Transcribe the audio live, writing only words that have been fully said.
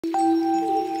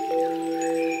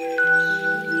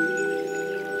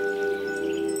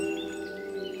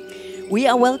We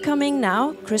are welcoming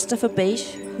now Christopher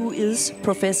Bache, who is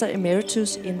Professor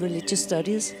Emeritus in Religious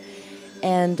Studies,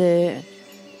 and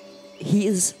he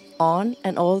is on,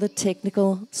 and all the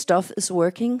technical stuff is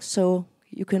working, so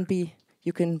you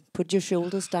can put your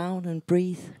shoulders down and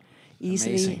breathe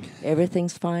easily. Amazing.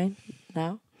 Everything's fine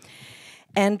now.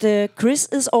 And Chris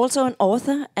is also an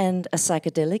author and a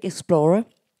psychedelic explorer.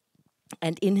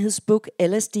 And in his book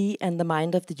LSD and the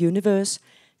Mind of the Universe,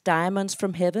 Diamonds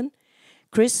from Heaven,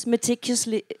 Chris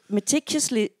meticulously,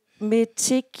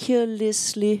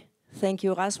 thank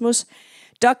you, Rasmus,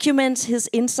 documents his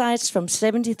insights from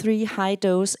 73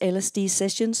 high-dose LSD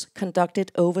sessions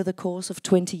conducted over the course of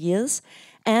 20 years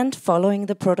and following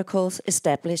the protocols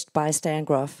established by Stan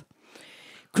Grof.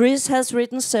 Chris has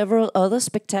written several other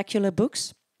spectacular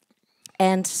books,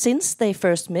 and since they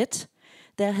first met,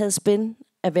 there has been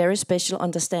a very special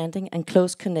understanding and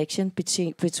close connection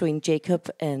between Jacob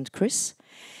and Chris.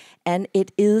 And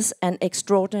it is an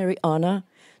extraordinary honor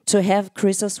to have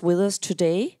Chris with us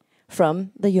today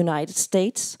from the United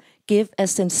States. Give a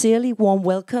sincerely warm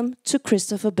welcome to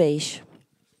Christopher Bache.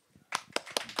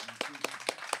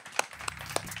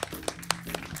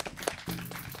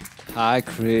 Hi,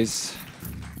 Chris.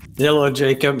 Hello,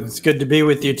 Jacob. It's good to be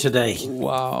with you today.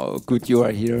 Wow, good you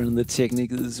are here and the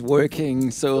technique is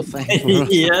working. So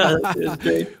thankful. Yeah, it's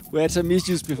great. We had some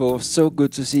issues before. So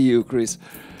good to see you, Chris.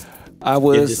 I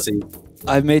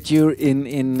met you in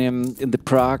the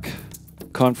Prague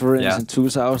conference in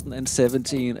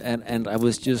 2017, and I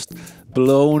was just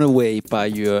blown away by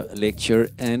your lecture.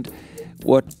 And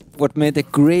what meant a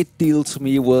great deal to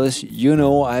me was,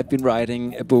 I've been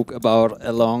writing a book about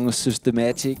a long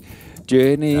systematic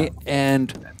journey,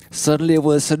 and suddenly it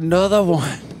was another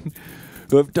one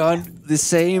who have done the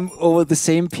same over the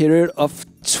same period of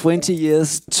 20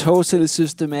 years, totally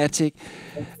systematic,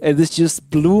 and this just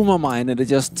blew my mind, and I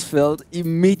just felt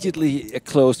immediately a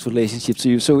close relationship to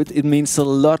you. So it means a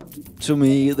lot to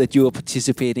me that you are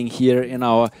participating here in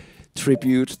our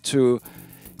tribute to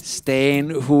Stan,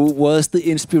 who was the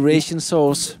inspiration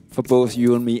source for both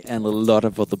you and me and a lot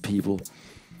of other people.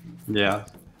 Yeah,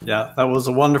 that was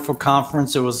a wonderful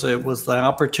conference. It was the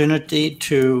opportunity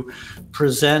to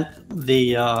present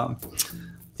the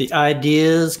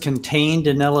ideas contained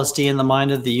in LSD and the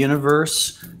Mind of the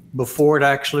Universe before it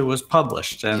actually was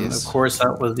published. And of course,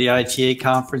 that was the ITA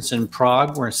conference in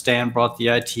Prague, where Stan brought the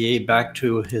ITA back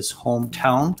to his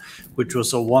hometown, which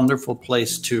was a wonderful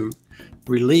place to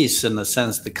release, in a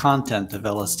sense, the content of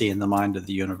LSD and the Mind of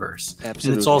the Universe. Absolutely.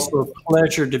 And it's also a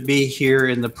pleasure to be here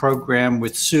in the program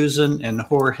with Susan and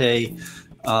Jorge,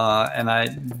 and I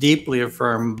deeply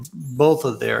affirm both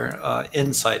of their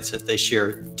insights that they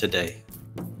shared today.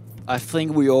 I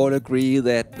think we all agree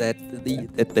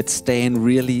that Stan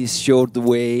really showed the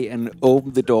way and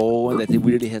opened the door, and that he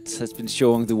really has been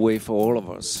showing the way for all of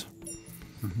us.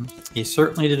 Mm-hmm. He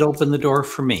certainly did open the door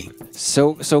for me.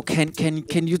 So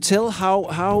can you tell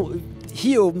how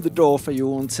he opened the door for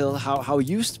you, and tell how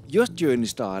your journey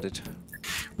started?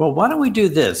 Well, why don't we do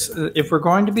this? If we're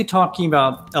going to be talking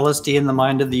about LSD and the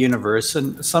Mind of the Universe,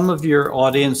 and some of your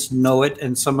audience know it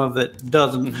and some of it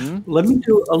doesn't, let me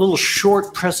do a little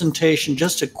short presentation,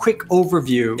 just a quick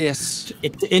overview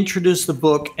to introduce the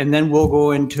book, and then we'll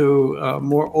go into a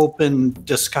more open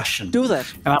discussion. Do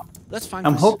that. That's fine.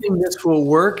 I'm hoping this will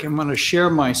work. I'm going to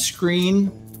share my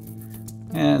screen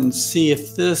and see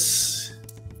if this...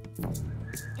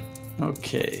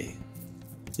 Okay.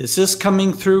 Is this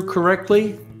coming through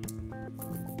correctly?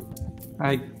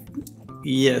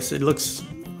 Yes, it looks...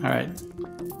 All right.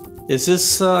 Is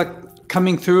this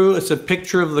coming through? It's a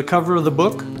picture of the cover of the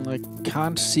book? I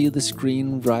can't see the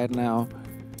screen right now.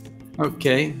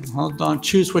 Okay, hold on.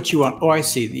 Choose what you want. Oh, I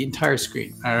see. The entire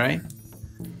screen. All right.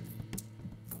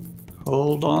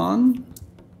 Hold on.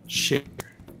 Share.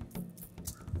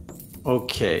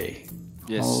 Okay.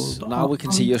 Yes, now we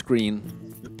can see your screen.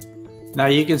 Now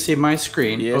you can see my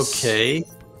screen. Yes. Okay.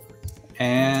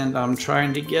 And I'm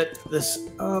trying to get this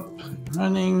up,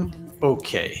 running.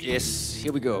 Okay. Yes,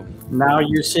 here we go. Now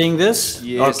you're seeing this?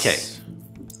 Yes. Okay.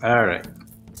 All right.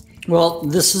 Well,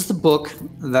 this is the book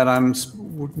that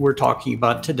we're talking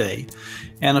about today.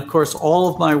 And of course, all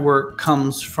of my work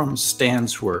comes from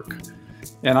Stan's work.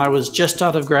 And I was just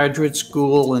out of graduate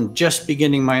school and just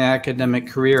beginning my academic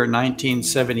career in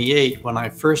 1978 when I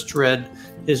first read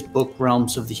his book,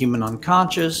 Realms of the Human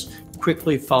Unconscious,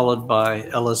 quickly followed by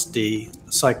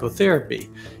LSD psychotherapy.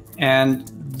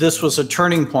 And this was a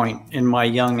turning point in my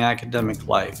young academic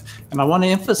life. And I want to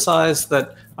emphasize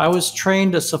that I was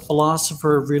trained as a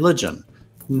philosopher of religion,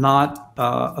 not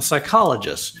a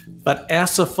psychologist. But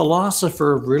as a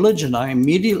philosopher of religion, I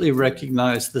immediately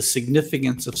recognized the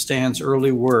significance of Stan's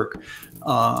early work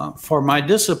for my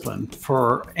discipline,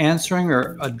 for answering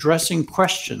or addressing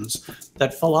questions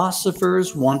that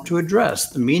philosophers want to address: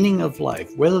 the meaning of life,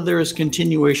 whether there is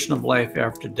continuation of life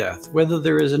after death, whether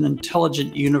there is an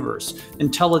intelligent universe,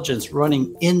 intelligence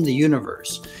running in the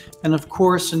universe. And of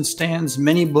course, in Stan's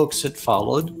many books that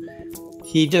followed,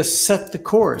 he just set the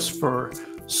course for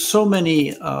so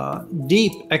many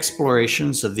deep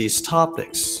explorations of these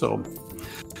topics.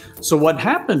 So what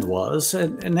happened was,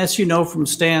 and as you know from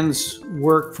Stan's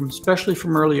work, especially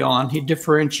from early on, he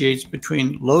differentiates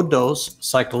between low-dose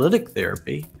psycholytic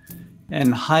therapy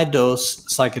and high-dose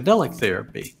psychedelic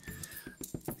therapy.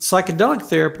 Psychedelic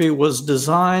therapy was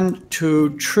designed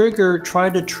to try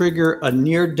to trigger a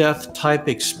near-death type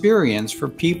experience for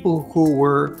people who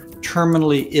were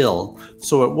terminally ill.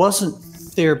 So it wasn't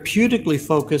therapeutically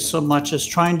focused so much as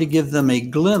trying to give them a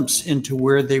glimpse into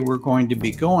where they were going to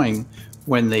be going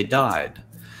when they died.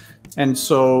 And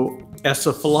so as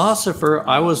a philosopher,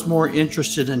 I was more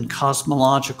interested in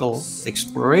cosmological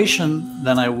exploration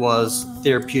than I was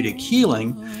therapeutic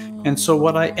healing. And so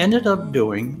what I ended up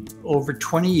doing over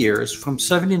 20 years, from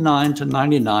 79 to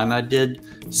 99, I did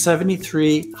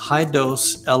 73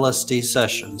 high-dose LSD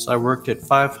sessions. I worked at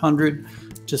 500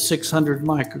 to 600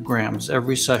 micrograms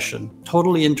every session,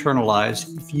 totally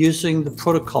internalized, using the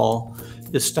protocol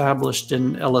established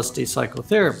in LSD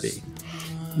psychotherapy.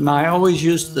 And I always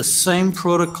used the same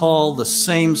protocol, the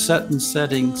same set and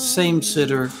setting, same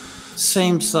sitter,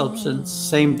 same substance,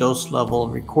 same dose level,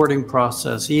 recording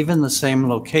process, even the same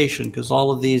location, because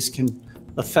all of these can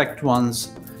affect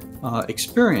one's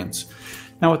experience.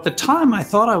 Now, at the time, I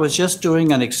thought I was just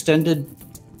doing an extended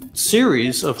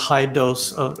series of high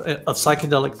dose of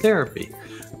psychedelic therapy.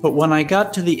 But when I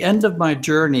got to the end of my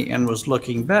journey and was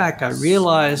looking back, I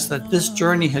realized that this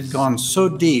journey had gone so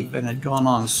deep and had gone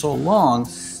on so long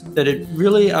that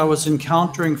I was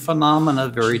encountering phenomena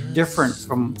very different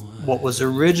from what was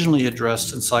originally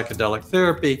addressed in psychedelic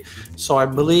therapy. So I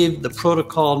believed the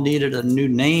protocol needed a new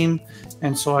name,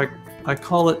 and so I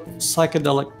call it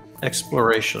psychedelic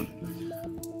exploration.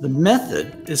 The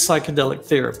method is psychedelic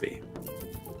therapy,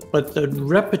 but the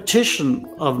repetition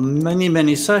of many,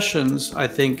 many sessions, I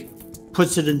think,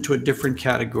 puts it into a different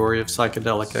category of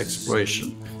psychedelic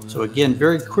exploration. So again,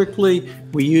 very quickly,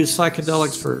 we use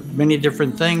psychedelics for many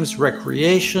different things: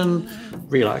 recreation,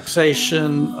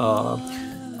 relaxation,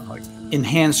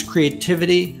 enhanced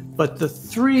creativity. But the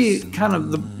three kind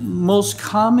of the most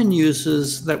common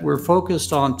uses that we're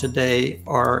focused on today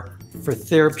are for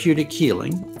therapeutic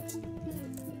healing,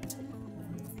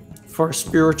 for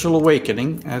spiritual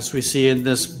awakening, as we see in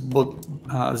this book,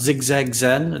 Zigzag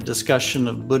Zen, a discussion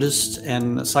of Buddhist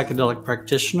and psychedelic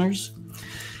practitioners.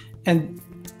 And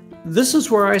this is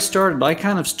where I started. I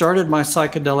kind of started my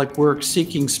psychedelic work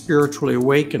seeking spiritual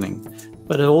awakening.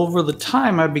 But over the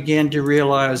time, I began to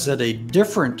realize that a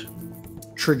different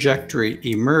trajectory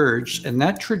emerged, and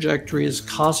that trajectory is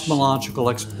cosmological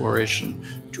exploration,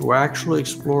 to actually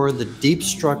explore the deep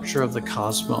structure of the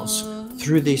cosmos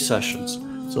through these sessions.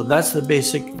 So that's the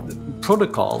basic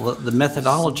protocol, the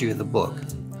methodology of the book.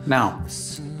 Now,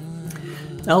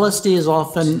 LSD is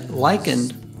often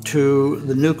likened to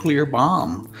the nuclear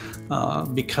bomb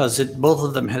because both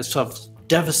of them have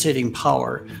devastating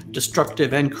power,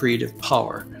 destructive and creative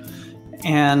power.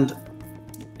 And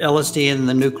LSD and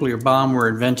the nuclear bomb were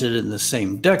invented in the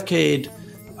same decade.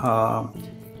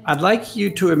 I'd like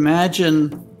you to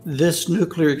imagine this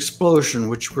nuclear explosion,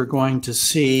 which we're going to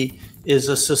see, is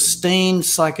a sustained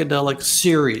psychedelic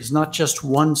series, not just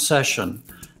one session,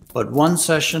 but one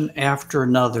session after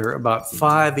another, about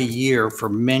 5 a year for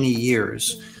many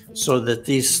years, so that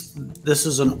this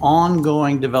is an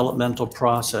ongoing developmental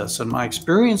process. And my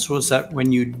experience was that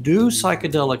when you do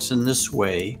psychedelics in this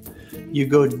way, you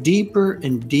go deeper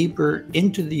and deeper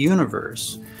into the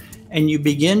universe, and you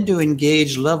begin to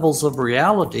engage levels of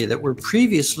reality that were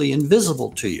previously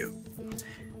invisible to you.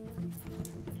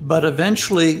 But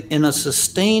eventually, in a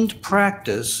sustained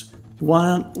practice,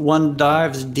 one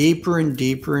dives deeper and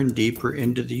deeper and deeper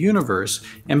into the universe.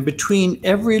 And between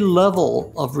every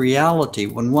level of reality,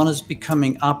 when one is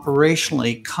becoming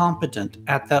operationally competent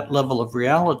at that level of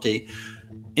reality,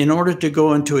 in order to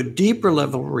go into a deeper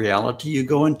level of reality, you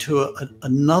go into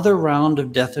another round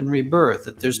of death and rebirth.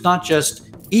 That there's not just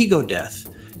ego death.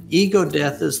 Ego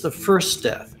death is the first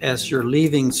death as you're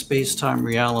leaving space-time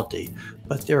reality.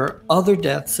 But there are other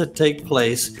deaths that take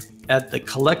place at the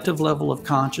collective level of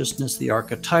consciousness, the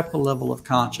archetypal level of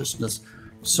consciousness,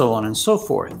 so on and so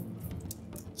forth.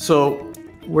 So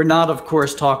we're not, of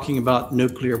course, talking about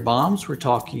nuclear bombs. We're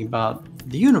talking about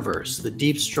the universe, the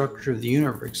deep structure of the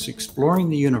universe, exploring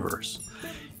the universe.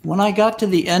 When I got to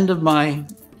the end of my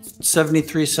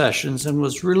 73 sessions and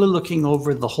was really looking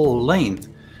over the whole length,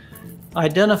 I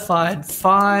identified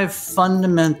 5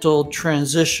 fundamental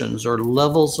transitions or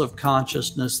levels of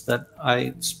consciousness that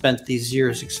I spent these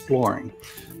years exploring.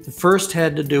 The first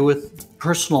had to do with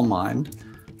personal mind,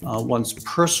 one's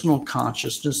personal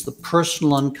consciousness, the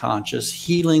personal unconscious,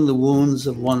 healing the wounds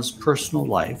of one's personal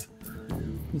life.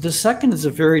 The second is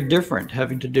a very different,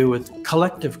 having to do with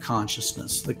collective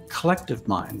consciousness, the collective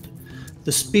mind,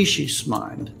 the species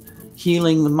mind,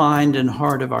 healing the mind and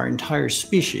heart of our entire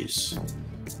species.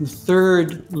 The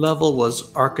third level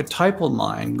was archetypal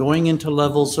mind, going into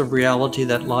levels of reality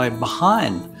that lie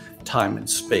behind time and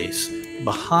space,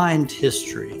 behind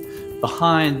history,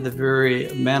 behind the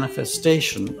very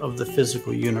manifestation of the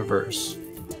physical universe.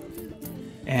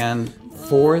 And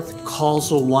fourth,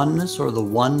 causal oneness, or the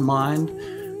one mind,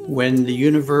 when the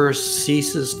universe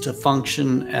ceases to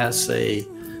function as a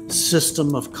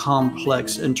system of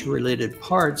complex interrelated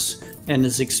parts and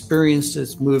is experienced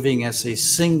as moving as a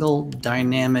single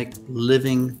dynamic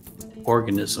living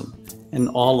organism, and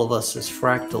all of us as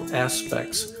fractal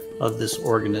aspects of this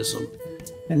organism.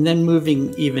 And then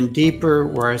moving even deeper,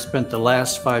 where I spent the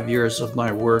last 5 years of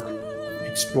my work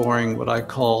exploring what I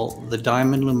call the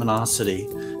diamond luminosity,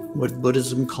 what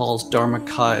Buddhism calls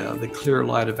Dharmakaya, the clear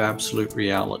light of absolute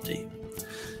reality.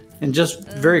 And just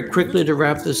very quickly to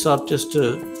wrap this up, just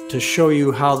to show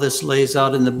you how this lays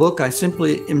out in the book, I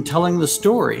simply am telling the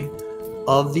story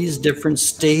of these different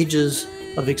stages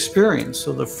of experience.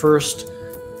 So the first,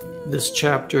 this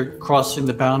chapter, Crossing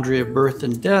the Boundary of Birth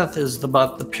and Death, is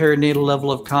about the perinatal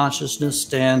level of consciousness,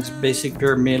 stands basic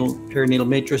perinatal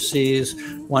matrices,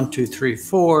 1, 2, 3,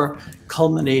 4,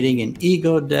 culminating in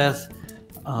ego death.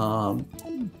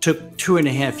 Took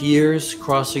 2.5 years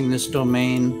crossing this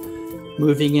domain,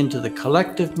 moving into the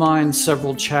collective mind,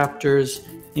 several chapters,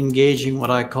 engaging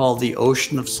what I call the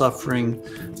ocean of suffering,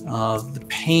 the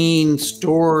pain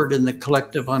stored in the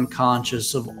collective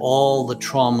unconscious of all the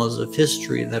traumas of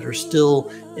history that are still,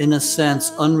 in a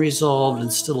sense, unresolved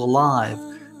and still alive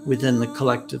within the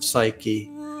collective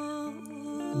psyche.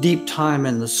 Deep time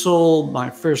in the soul, my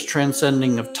first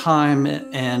transcending of time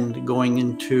and going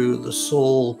into the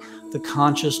soul, the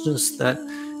consciousness that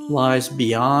lies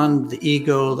beyond the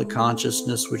ego, the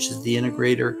consciousness which is the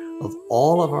integrator of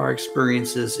all of our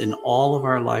experiences in all of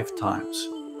our lifetimes.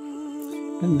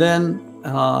 And then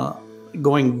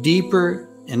going deeper,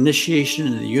 initiation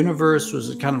into the universe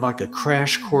was kind of like a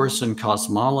crash course in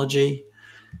cosmology.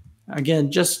 Again,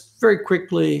 just very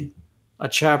quickly, a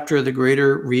chapter of the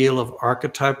greater real of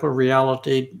archetypal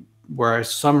reality, where I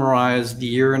summarize the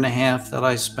 1.5 years that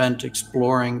I spent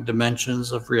exploring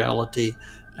dimensions of reality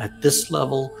at this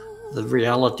level, the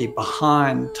reality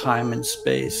behind time and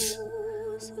space.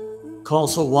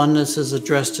 Causal oneness is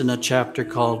addressed in a chapter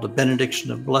called The Benediction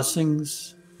of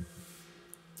Blessings.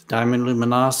 Diamond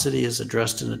luminosity is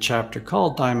addressed in a chapter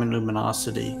called Diamond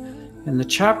Luminosity. And the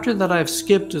chapter that I've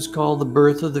skipped is called The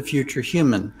Birth of the Future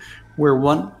Human, where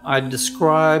I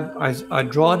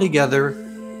draw together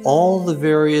all the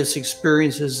various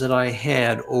experiences that I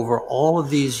had over all of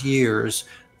these years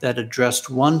that addressed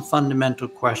one fundamental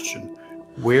question: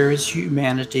 where is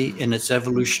humanity in its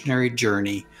evolutionary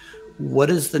journey? What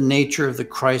is the nature of the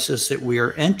crisis that we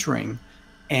are entering?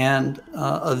 And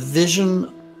a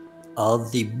vision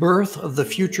of the birth of the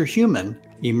future human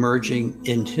emerging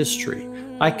in history.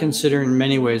 In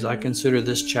many ways, I consider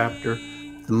this chapter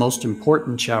the most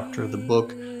important chapter of the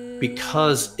book,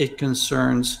 because it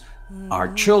concerns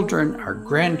our children, our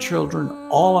grandchildren,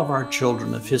 all of our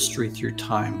children of history through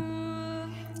time.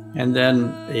 And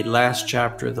then a last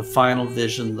chapter, the final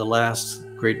vision, the last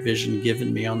great vision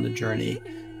given me on the journey.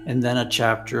 And then a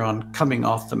chapter on coming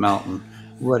off the mountain,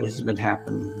 what has been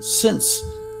happening since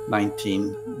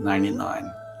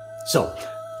 1999. So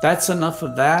that's enough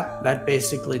of that. That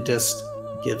basically just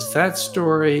gives that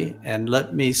story. And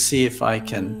let me see if I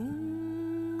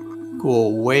can go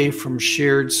away from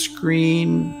shared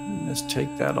screen. Let's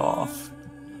take that off.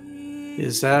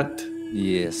 Is that?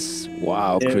 Yes.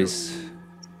 Wow, Chris.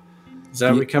 Is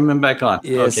that we coming back on?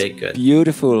 Yes, okay, good.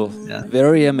 Beautiful. Yeah.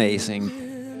 Very amazing.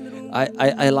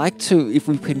 I like to, if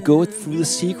we can go through the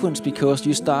sequence, because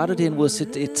you started in, was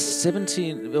it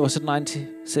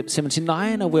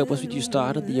 79, or where was it you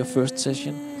started your first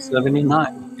session?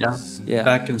 79, yeah.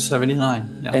 Back in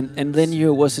 79, yeah. And then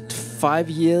was it 5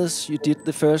 years you did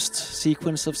the first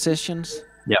sequence of sessions?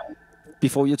 Yeah.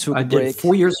 Before you took a break? I did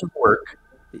 4 years of work,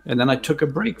 and then I took a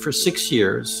break for 6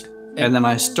 years, And then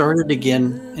I started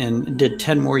again and did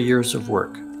 10 more years of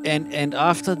work. And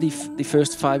after the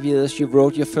first 5 years, you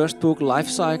wrote your first book, Life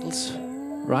Cycles,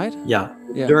 right? Yeah.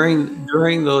 During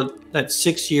that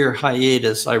 6-year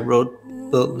hiatus, I wrote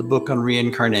the book on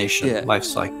reincarnation, Life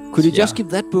Cycle. Could you just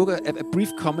give that book a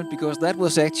brief comment? Because that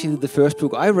was actually the first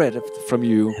book I read from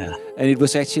you. Yeah. And it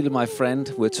was actually my friend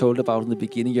who had told about in the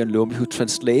beginning, Jan Lumby, who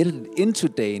translated it into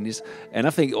Danish. And I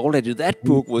think already that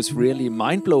book was really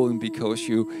mind-blowing, because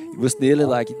it was nearly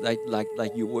like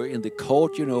you were in the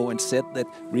court, and said that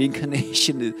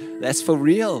reincarnation, that's for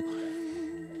real.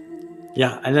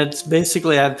 Yeah, and that's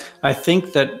basically, I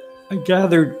think that I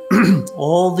gathered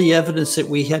all the evidence that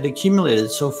we had accumulated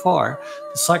so far,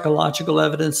 the psychological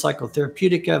evidence,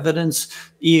 psychotherapeutic evidence,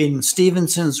 Ian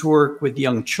Stevenson's work with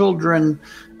young children,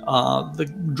 the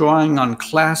drawing on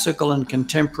classical and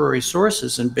contemporary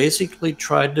sources, and basically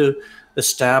tried to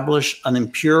establish an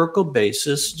empirical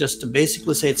basis just to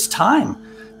basically say it's time.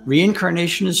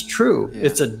 Reincarnation is true. Yeah.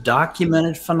 It's a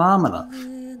documented phenomena.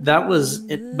 That was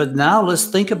it. But now let's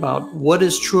think about what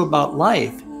is true about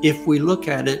life if we look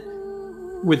at it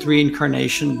with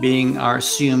reincarnation being our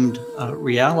assumed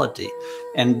reality.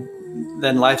 And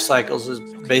then Life Cycles is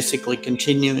basically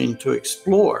continuing to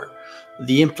explore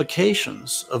the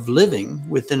implications of living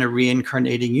within a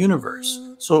reincarnating universe.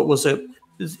 So it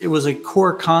was a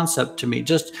core concept to me,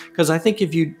 just because I think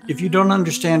if you don't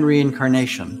understand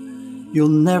reincarnation, you'll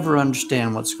never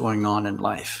understand what's going on in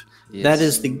life. Yes.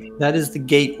 That is the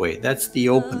gateway. That's the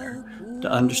opener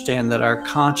to understand that our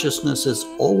consciousness is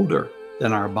older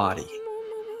than our body.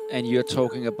 And you're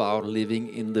talking about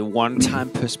living in the one-time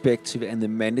perspective and the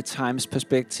many times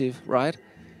perspective, right?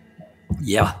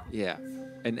 Yeah. Yeah.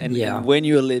 And when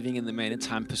you're living in the many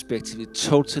time perspective, it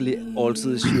totally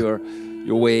alters your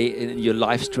way and your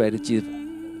life strategy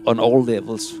on all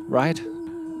levels, right?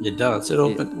 It does.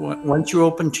 Once you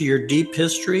open to your deep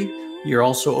history, you're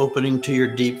also opening to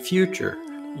your deep future.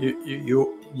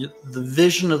 The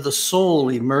vision of the soul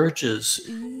emerges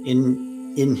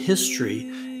in history,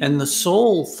 and the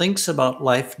soul thinks about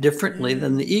life differently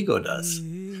than the ego does.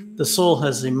 The soul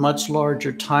has a much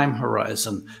larger time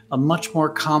horizon, a much more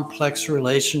complex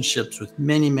relationships with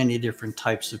many, many different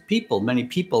types of people, many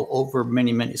people over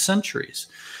many, many centuries.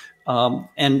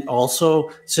 And also,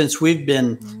 since we've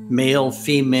been male,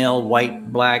 female,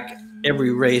 white, black,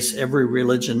 every race, every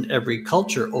religion, every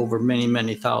culture over many,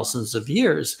 many thousands of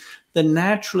years, then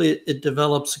naturally it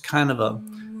develops a kind of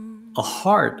a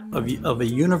heart of a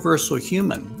universal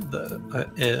human,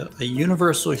 a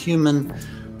universal human,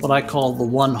 what I call the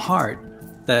one heart,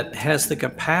 that has the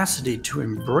capacity to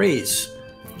embrace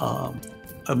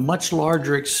a much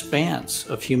larger expanse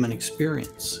of human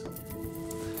experience.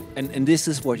 And this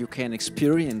is what you can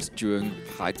experience during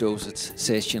high dosage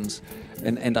sessions.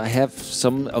 And I have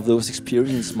some of those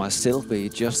experiences myself, where you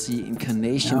just see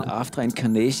incarnation after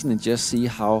incarnation, and just see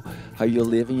how you're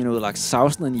living, like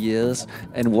thousands of years,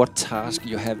 and what task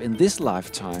you have in this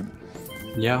lifetime.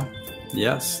 Yeah.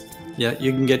 Yes. Yeah.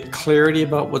 You can get clarity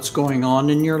about what's going on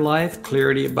in your life,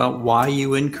 clarity about why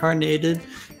you incarnated,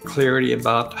 clarity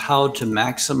about how to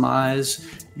maximize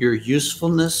your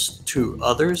usefulness to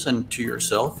others and to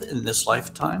yourself in this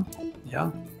lifetime.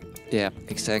 Yeah. Yeah,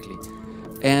 exactly.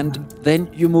 And then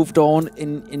you moved on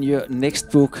in your next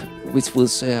book, which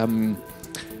was Dark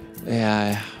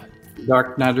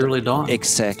Night, Early Dawn.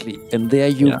 Exactly. And there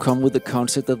you come with the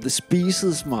concept of the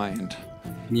species mind.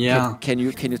 Yeah. Can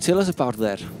you tell us about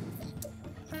that?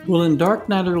 Well, in Dark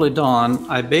Night, Early Dawn,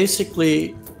 I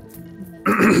basically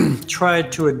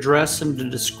tried to address and to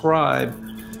describe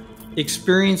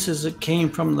experiences that came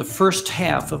from the first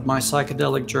half of my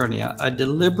psychedelic journey. I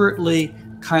deliberately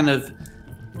kind of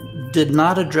did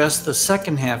not address the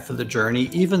second half of the journey,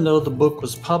 even though the book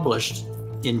was published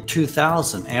in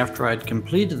 2000 after I'd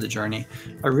completed the journey.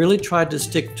 I really tried to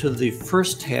stick to the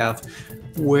first half,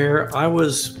 where I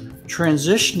was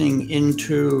transitioning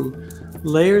into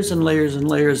layers and layers and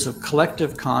layers of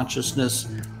collective consciousness.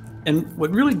 And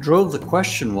what really drove the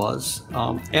question was,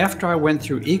 after I went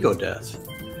through ego death,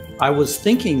 I was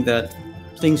thinking that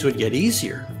things would get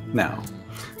easier now.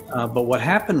 But what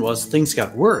happened was things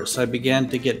got worse. I began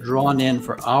to get drawn in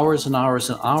for hours and hours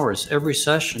and hours every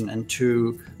session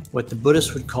into what the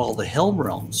Buddhists would call the hell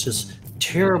realms, just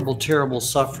terrible, terrible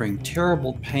suffering,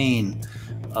 terrible pain,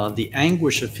 the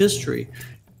anguish of history.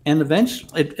 And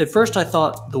eventually, at first I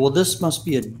thought, well, this must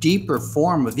be a deeper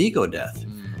form of ego death.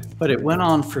 But it went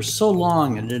on for so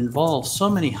long, and it involved so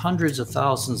many hundreds of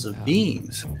thousands of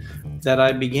beings, that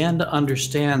I began to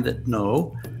understand that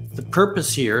no, the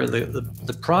purpose here,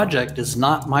 the project is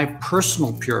not my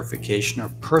personal purification or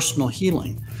personal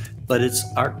healing, but it's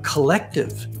our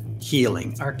collective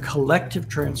healing, our collective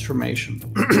transformation,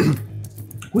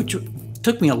 which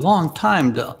took me a long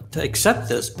time to accept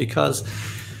this, because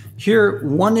here,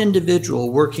 one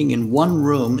individual working in one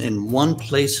room in one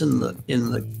place in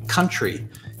the country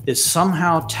is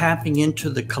somehow tapping into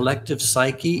the collective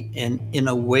psyche and in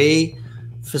a way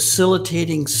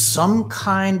facilitating some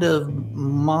kind of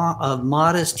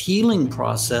modest healing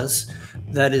process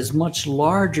that is much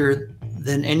larger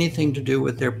than anything to do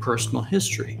with their personal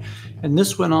history. And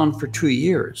this went on for 2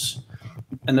 years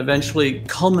and eventually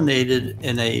culminated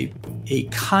in a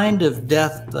kind of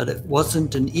death, but it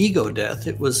wasn't an ego death.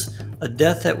 It was a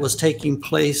death that was taking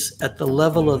place at the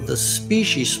level of the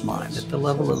species mind, at the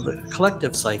level of the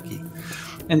collective psyche.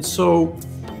 And so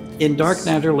in Dark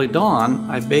Night, Early Dawn,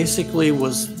 I basically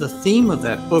was, the theme of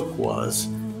that book was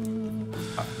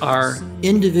our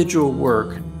individual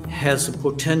work has the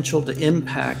potential to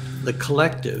impact the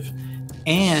collective.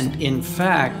 And in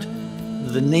fact,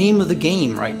 the name of the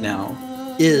game right now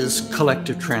is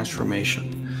collective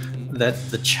transformation. That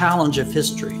the challenge of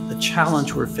history, the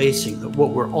challenge we're facing, that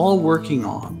what we're all working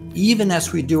on, even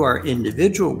as we do our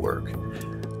individual work,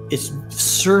 it's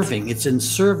in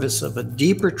service of a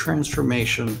deeper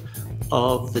transformation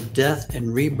of the death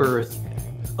and rebirth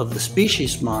of the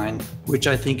species mind, which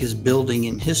I think is building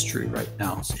in history right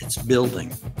now. It's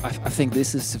building. I think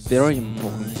this is a very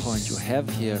important point you have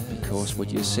here, because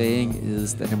what you're saying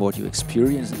is that, and what you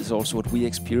experience is also what we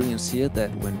experience here,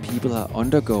 that when people are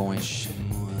undergoing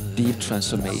deep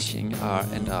transformation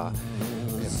and are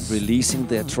releasing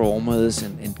their traumas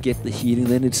and get the healing,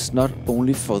 then it's not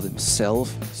only for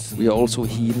themselves, we are also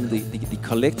healing the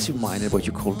collective mind and what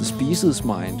you call the species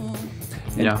mind.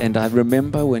 And I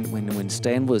remember when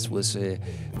Stan was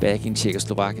back in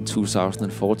Czechoslovakia in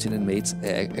 2014 and made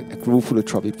a group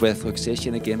holotropic breathwork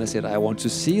session again, I said, I want to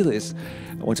see this.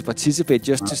 I want to participate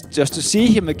just to see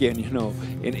him again,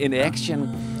 in action.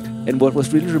 And what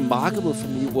was really remarkable for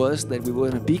me was that we were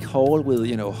in a big hall with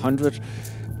 100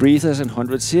 breathers and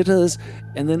 100 sitters,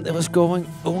 and then there was going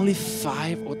only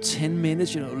 5 or 10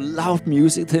 minutes, loud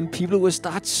music. Then people would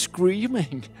start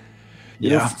screaming.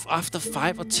 After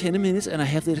 5 or 10 minutes, and I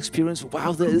have that experience.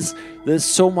 Wow, there's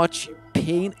so much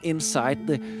pain inside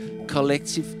the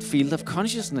collective field of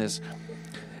consciousness,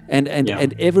 and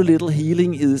every little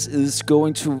healing is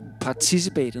going to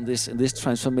participate in this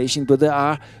transformation. But there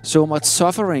are so much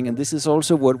suffering, and this is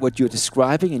also what you're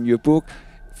describing in your book.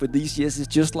 For these years, it's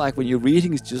just like when you're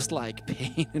reading, it's just like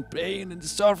pain and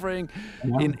suffering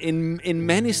in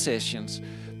many sessions.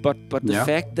 But the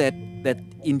fact that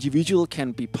individual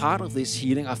can be part of this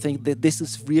healing, I think that this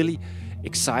is really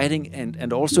exciting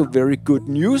and also very good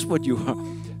news, what you are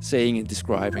saying and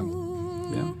describing.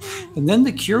 Yeah. And then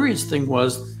the curious thing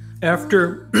was,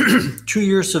 after 2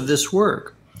 years of this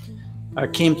work, I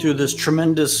came through this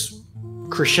tremendous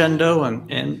crescendo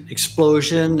and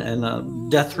explosion and a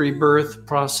death rebirth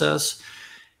process.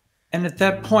 And at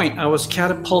that point, I was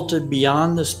catapulted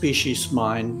beyond the species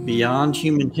mind, beyond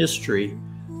human history.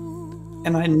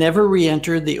 And I never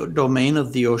re-entered the domain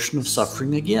of the ocean of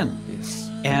suffering again. Yes.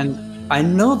 And I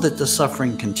know that the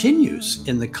suffering continues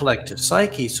in the collective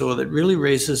psyche, so that really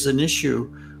raises an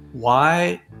issue.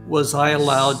 Why was I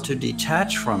allowed to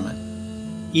detach from it?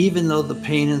 Even though the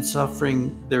pain and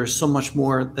suffering, there's so much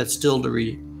more that's still to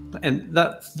read. And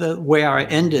that's the way I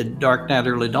ended Dark Night,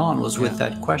 Early Dawn, was with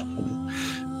that question.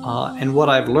 And what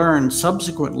I've learned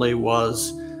subsequently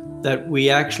was that we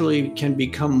actually can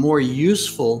become more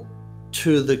useful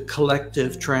to the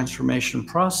collective transformation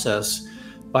process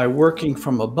by working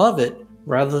from above it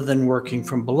rather than working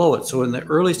from below it. So in the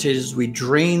early stages, we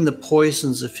drain the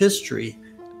poisons of history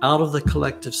out of the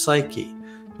collective psyche.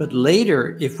 But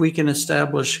later, if we can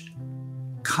establish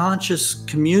conscious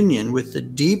communion with the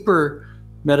deeper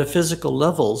metaphysical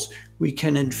levels, we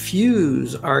can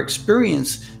infuse, our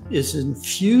experience is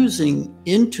infusing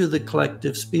into the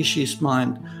collective species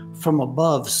mind from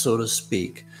above, so to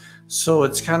speak. So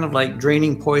it's kind of like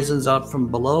draining poisons out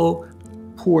from below,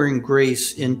 pouring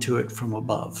grace into it from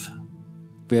above.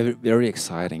 Very, very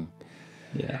exciting.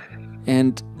 Yeah.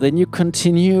 And then you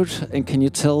continued, and can you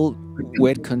tell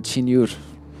where it continued?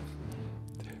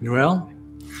 Well,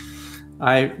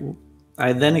 I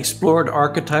then explored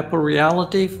archetypal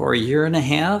reality for a year and a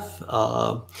half,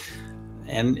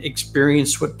 and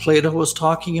experienced what Plato was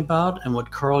talking about and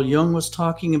what Carl Jung was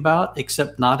talking about,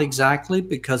 except not exactly,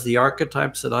 because the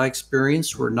archetypes that I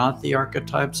experienced were not the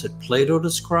archetypes that Plato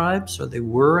describes, or they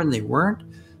were and they weren't.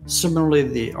 Similarly,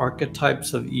 the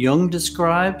archetypes of Jung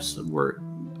describes were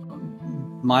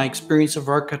my experience of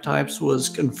archetypes was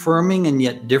confirming and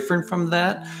yet different from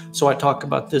that. So I talk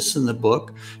about this in the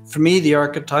book. For me, the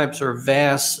archetypes are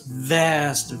vast,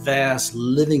 vast, vast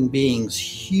living beings,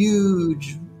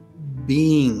 huge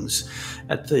beings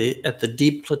at the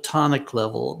deep platonic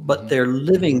level, but they're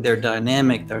living, they're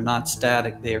dynamic, they're not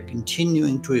static, they are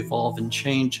continuing to evolve and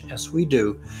change as we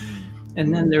do.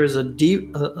 And then there's a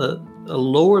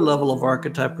lower level of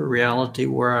archetypal reality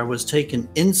where I was taken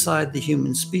inside the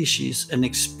human species and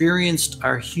experienced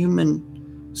our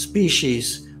human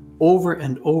species over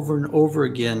and over and over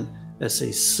again as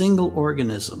a single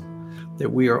organism, that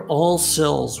we are all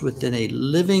cells within a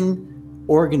living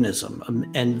organism,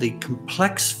 and the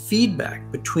complex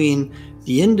feedback between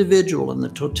the individual and the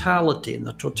totality, and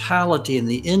the totality and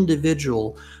the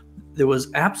individual, there was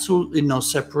absolutely no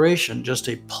separation, just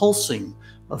a pulsing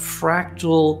of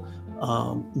fractal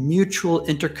mutual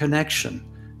interconnection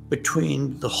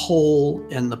between the whole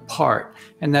and the part,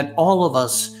 and that all of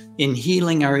us, in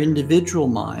healing our individual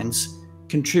minds,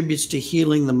 contributes to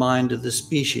healing the mind of the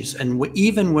species. And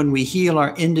even when we heal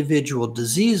our individual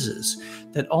diseases,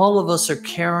 that all of us are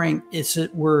carrying, as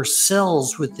it were,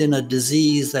 cells within a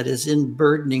disease that is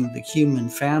burdening the human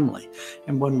family.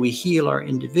 And when we heal our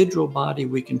individual body,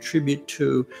 we contribute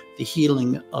to the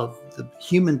healing of the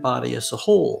human body as a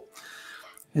whole.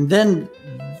 And then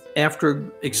after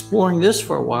exploring this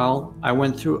for a while, I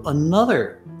went through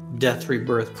another death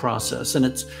rebirth process, and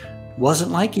it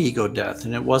wasn't like ego death,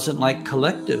 and it wasn't like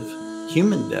collective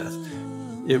human death.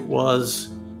 It was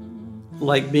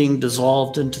like being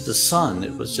dissolved into the sun.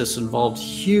 It was just involved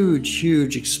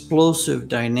huge, explosive,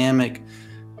 dynamic,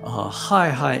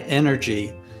 high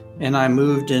energy. And I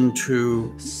moved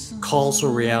into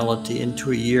causal reality,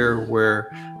 into a year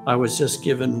where I was just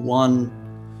given one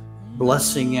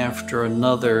blessing after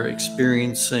another,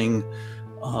 experiencing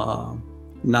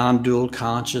non-dual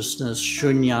consciousness,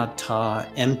 shunyata,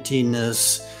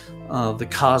 emptiness, the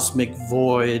cosmic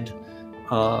void,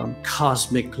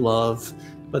 cosmic love.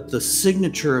 But the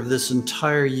signature of this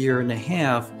entire year and a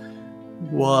half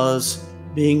was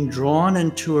being drawn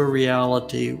into a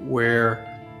reality where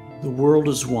the world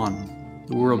is one.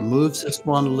 The world moves as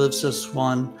one, lives as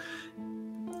one.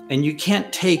 And you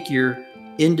can't take your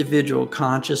individual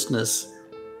consciousness,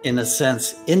 in a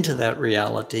sense, into that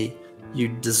reality. You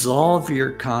dissolve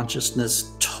your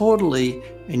consciousness totally,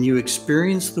 and you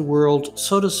experience the world,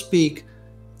 so to speak,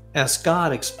 as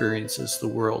God experiences the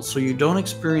world. So you don't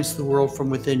experience the world from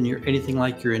within anything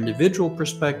like your individual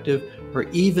perspective, or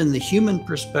even the human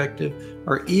perspective,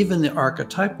 or even the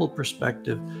archetypal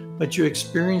perspective, but you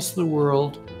experience the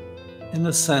world, in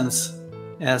a sense,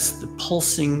 as the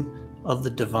pulsing of the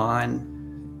divine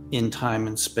in time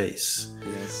and space.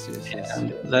 Yes.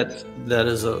 And that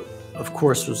is of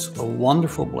course, was a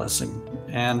wonderful blessing.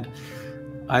 And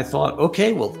I thought,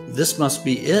 okay, well, this must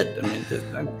be it. I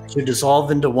mean, to dissolve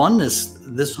into oneness,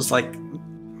 this was like,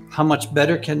 how much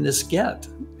better can this get?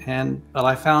 But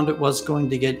I found it was going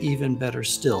to get even better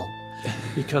still,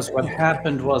 because what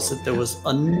happened was that there was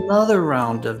another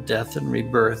round of death and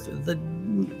rebirth, the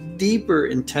deeper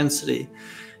intensity,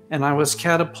 and I was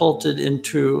catapulted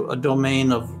into a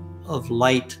domain of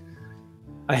light.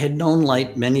 I had known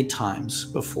light many times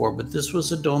before, but this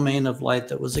was a domain of light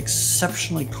that was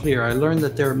exceptionally clear. I learned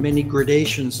that there are many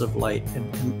gradations of light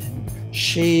and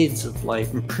shades of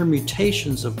light and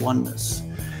permutations of oneness.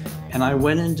 And I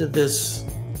went into this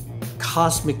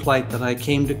cosmic light that I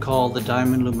came to call the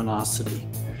diamond luminosity.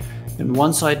 And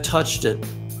once I touched it,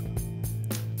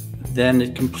 then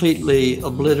it completely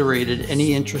obliterated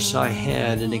any interest I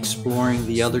had in exploring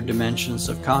the other dimensions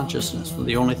of consciousness.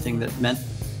 The only thing that meant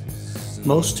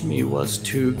most to me was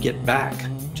to get back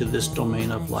to this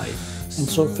domain of light. And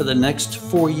so for the next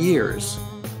 4 years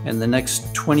and the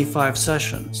next 25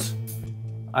 sessions,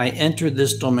 I entered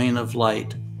this domain of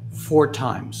light 4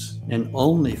 times, and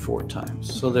only 4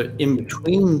 times. So that in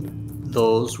between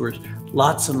those were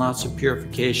lots and lots of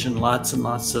purification, lots and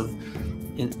lots of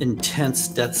intense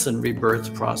deaths and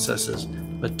rebirth processes,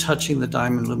 but touching the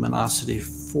diamond luminosity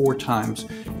 4 times.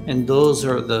 And those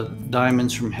are the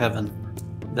diamonds from heaven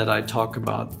that I talk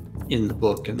about in the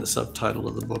book, in the subtitle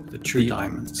of the book, The True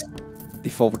Diamonds. The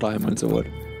 4 diamonds, or what?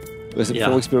 Was it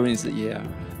 4 experiences? Yeah.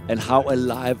 And how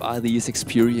alive are these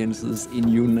experiences in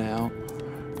you now?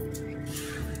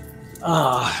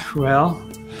 Well,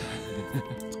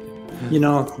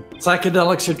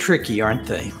 psychedelics are tricky, aren't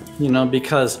they?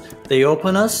 Because they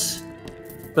open us,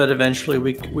 but eventually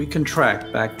we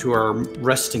contract back to our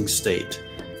resting state.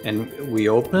 And we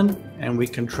open and we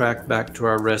contract back to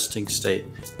our resting state.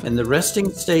 And the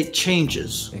resting state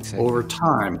changes over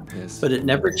time, but it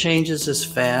never changes as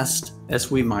fast as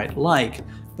we might like.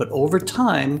 But over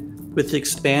time, with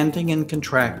expanding and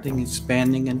contracting,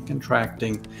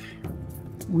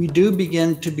 we do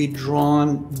begin to be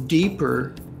drawn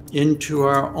deeper into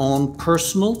our own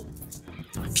personal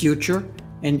future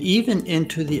and even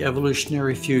into the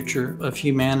evolutionary future of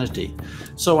humanity.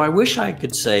 So I wish I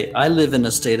could say I live in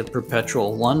a state of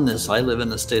perpetual oneness, I live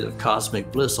in a state of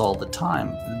cosmic bliss all the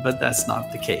time, but that's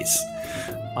not the case.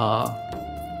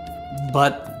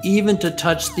 But even to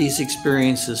touch these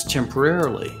experiences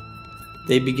temporarily,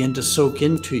 they begin to soak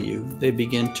into you. They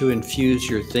begin to infuse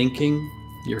your thinking,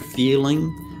 your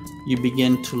feeling. You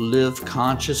begin to live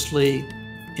consciously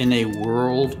in a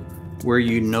world where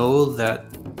you know that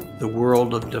the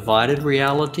world of divided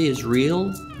reality is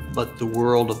real, but the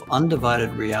world of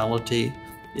undivided reality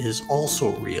is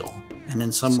also real, and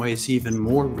in some ways even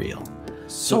more real.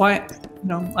 So I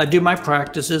do my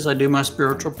practices, I do my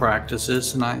spiritual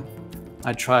practices, and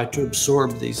I try to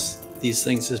absorb these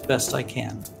things as best I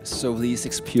can. So these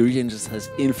experiences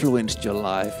has influenced your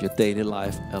life, your daily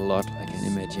life a lot, I can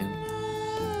imagine.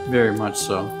 Very much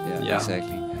so. Yeah.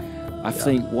 Exactly. I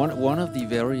think one of the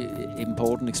very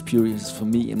important experiences for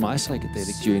me in my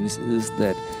psychedelic journeys is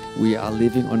that we are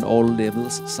living on all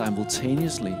levels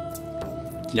simultaneously.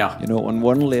 Yeah. You know, on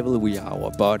one level we are our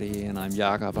body, and I'm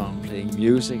Jacob, I'm playing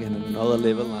music, and on another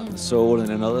level I'm the soul, and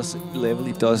another level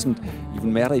it doesn't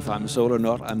even matter if I'm a soul or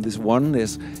not, I'm this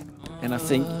oneness. And I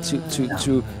think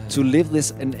to live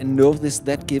this and know this,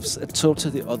 that gives a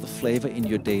totally other flavor in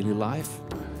your daily life.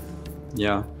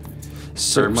 Yeah.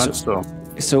 Very much so.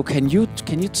 So can you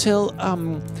tell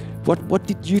what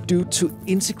did you do to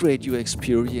integrate your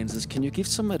experiences? Can you give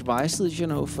some advices, you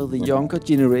know, for the younger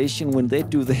generation when they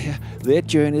do their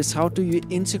journeys? How do you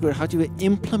integrate? How do you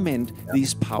implement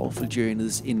these powerful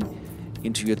journeys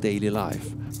into your daily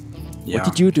life? Yeah. What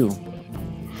did you do?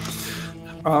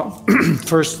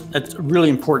 First, it's a really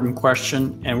important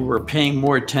question, and we're paying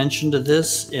more attention to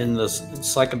this in the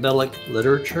psychedelic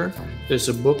literature. There's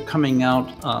a book coming out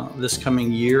this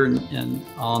coming year, and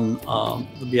it'll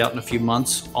be out in a few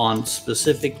months, on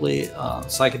specifically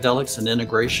psychedelics and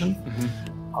integration.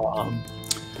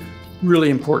 Really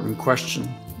important question.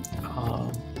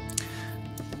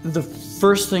 The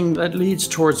first thing that leads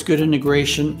towards good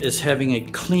integration is having a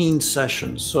clean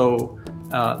session. So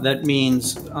that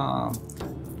means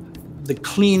the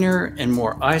cleaner and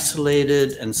more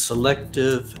isolated and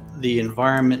selective the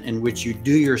environment in which you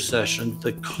do your session,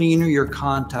 the cleaner your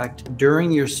contact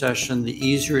during your session, the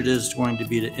easier it is going to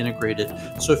be to integrate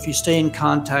it. So if you stay in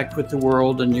contact with the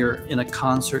world and you're in a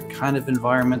concert kind of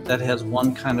environment, that has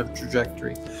one kind of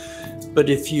trajectory. But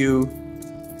if you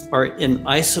are in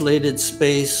isolated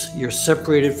space, you're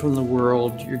separated from the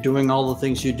world, you're doing all the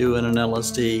things you do in an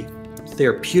LSD,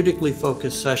 therapeutically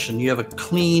focused session, you have a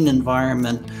clean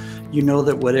environment, you know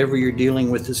that whatever you're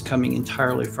dealing with is coming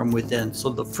entirely from within. So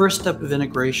the first step of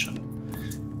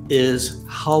integration is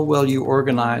how well you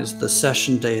organize the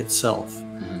session day itself.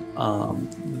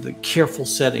 The careful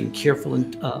setting, careful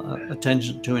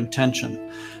attention to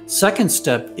intention. Second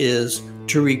step is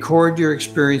to record your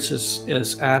experiences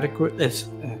as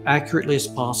accurately as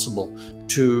possible,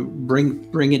 to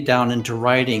bring it down into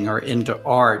writing or into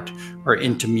art or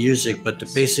into music, but to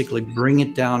basically bring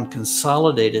it down,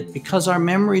 consolidate it, because our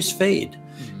memories fade.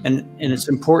 And it's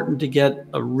important to get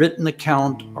a written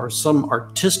account or some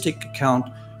artistic account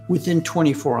within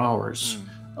 24 hours.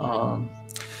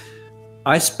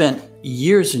 I spent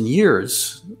years and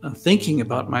years thinking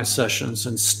about my sessions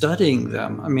and studying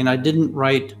them. I mean, I didn't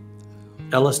write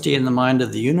LSD in the Mind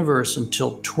of the Universe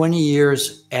until 20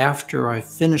 years after I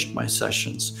finished my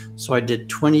sessions. So I did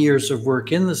 20 years of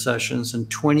work in the sessions and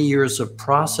 20 years of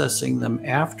processing them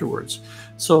afterwards.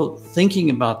 So thinking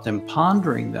about them,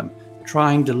 pondering them,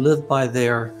 trying to live by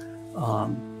their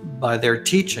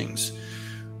teachings.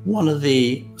 One of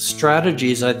the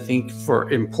strategies, I think, for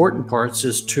important parts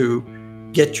is to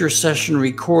get your session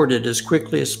recorded as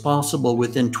quickly as possible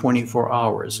within 24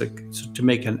 hours to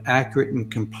make an accurate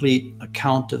and complete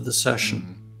account of the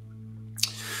session.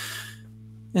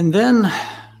 And then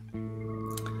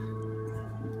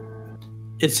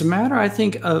it's a matter, I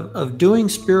think, of doing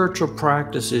spiritual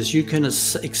practices. You can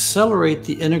accelerate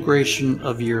the integration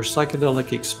of your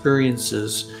psychedelic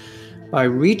experiences by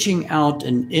reaching out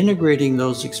and integrating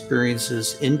those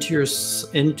experiences into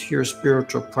your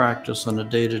spiritual practice on a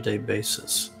day-to-day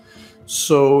basis.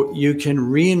 So you can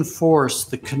reinforce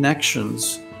the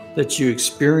connections that you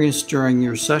experience during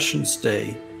your session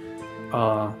stay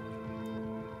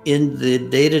in the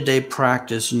day-to-day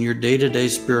practice, in your day-to-day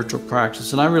spiritual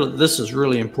practice. And this is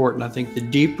really important. I think the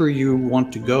deeper you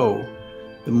want to go,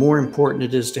 the more important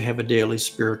it is to have a daily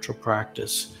spiritual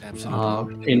practice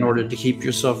in order to keep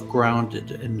yourself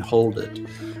grounded and hold it.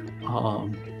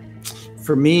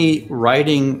 For me,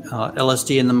 writing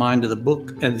LSD in the Mind of the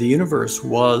Book and the Universe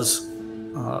was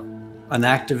an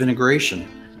act of integration.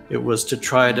 It was to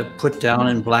try to put down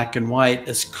in black and white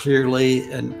as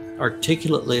clearly and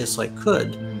articulately as I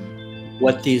could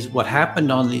what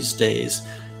happened on these days,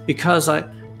 because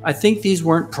I think these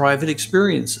weren't private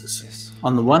experiences. Yes.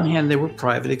 On the one hand, they were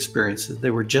private experiences. They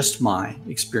were just my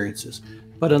experiences.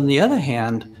 But on the other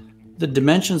hand, the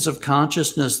dimensions of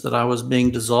consciousness that I was being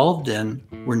dissolved in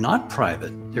were not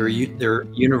private. They're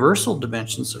universal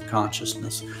dimensions of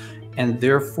consciousness. And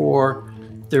therefore,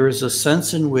 there is a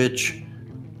sense in which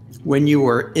when you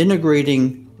are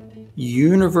integrating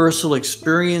universal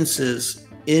experiences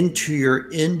into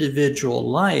your individual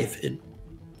life,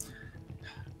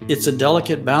 it's a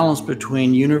delicate balance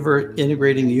between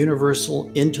integrating the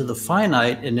universal into the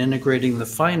finite and integrating the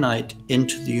finite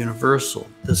into the universal,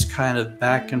 this kind of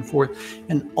back and forth.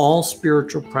 And all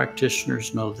spiritual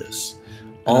practitioners know this.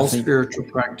 All spiritual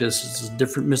practices,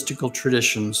 different mystical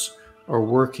traditions are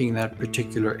working that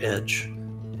particular edge.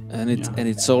 And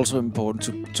it's also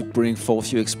important to bring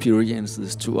forth your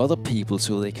experiences to other people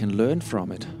so they can learn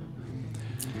from it.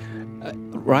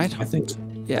 Right? I think so.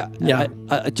 Yeah.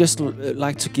 I just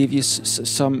like to give you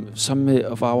some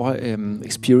of our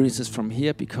experiences from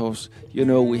here, because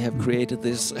we have created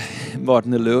this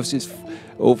modern Eleusis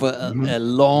over a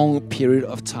long period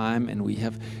of time, and we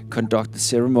have conducted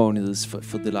ceremonies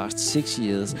for the last 6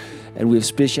 years, and we've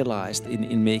specialized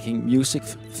in making music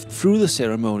through the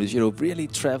ceremonies, really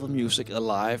travel music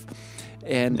alive.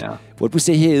 And what we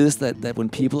say here is that when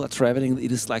people are traveling,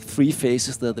 it is like 3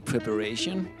 phases. There's the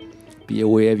preparation. Be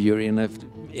aware of your inner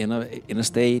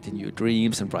state and your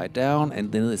dreams and write down,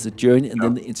 and then there's a journey, and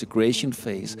then the integration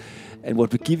phase. And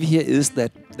what we give here is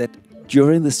that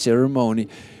during the ceremony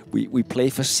we play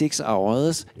for 6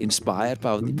 hours, inspired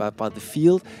by the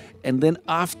field, and then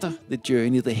after the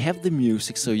journey they have the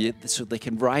music, so they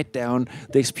can write down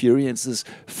the experiences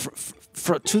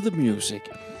to the music.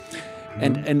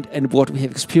 And what we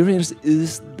have experienced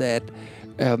is that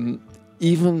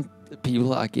even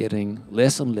people are getting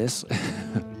less and less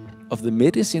of the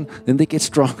medicine, then they get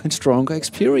stronger and stronger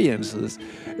experiences.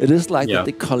 It is like that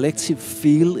the collective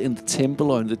feel in the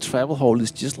temple or in the travel hall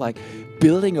is just like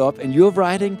building up, and you're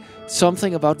writing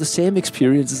something about the same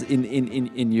experiences in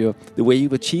the way you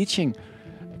were teaching.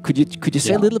 Could you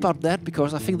say a little about that?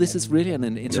 Because I think this is really an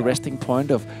interesting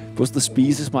point of both the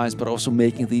species minds, but also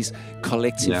making these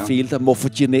collective field, a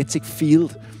morphogenetic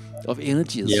field of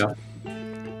energies. Yeah.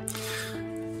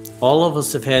 All of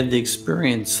us have had the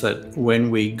experience that when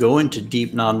we go into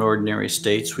deep non-ordinary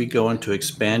states, we go into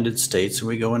expanded states, and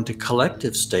we go into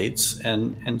collective states,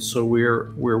 and so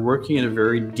we're working at a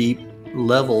very deep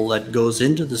level that goes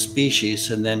into the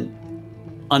species, and then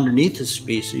underneath the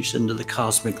species into the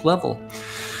cosmic level.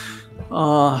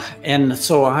 And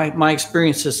so my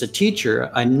experience as a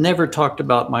teacher, I never talked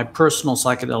about my personal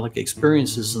psychedelic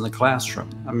experiences in the classroom.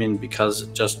 I mean, because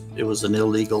it was an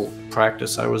illegal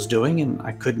practice I was doing, and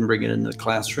I couldn't bring it into the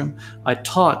classroom. I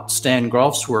taught Stan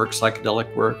Grof's work,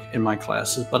 psychedelic work, in my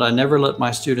classes, but I never let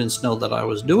my students know that I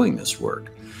was doing this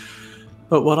work.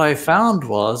 But what I found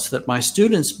was that my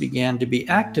students began to be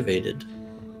activated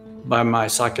by my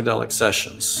psychedelic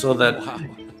sessions, so that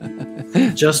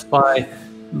just by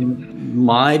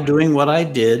my doing what I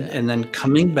did and then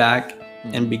coming back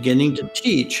and beginning to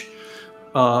teach,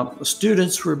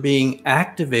 students were being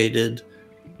activated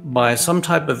by some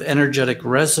type of energetic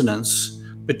resonance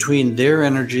between their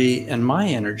energy and my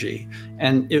energy.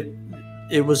 And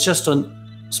it was just a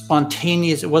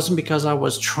spontaneous. It wasn't because I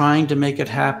was trying to make it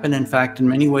happen. In fact, in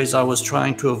many ways I was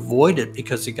trying to avoid it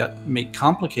because it got made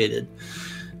complicated.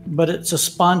 But it's a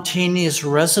spontaneous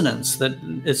resonance, that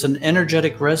it's an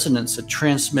energetic resonance that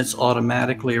transmits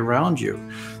automatically around you.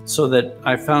 So that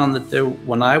I found that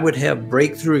when I would have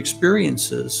breakthrough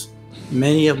experiences,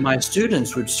 many of my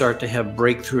students would start to have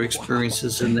breakthrough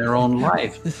experiences in their own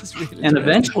life. Really and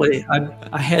eventually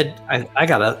I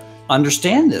got to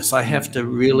understand this. I have to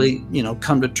really,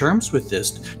 come to terms with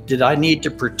this. Did I need to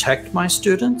protect my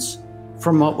students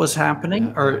from what was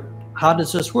happening, or how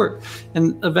does this work?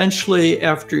 And eventually,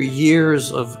 after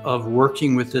years of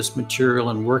working with this material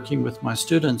and working with my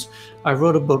students, I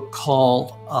wrote a book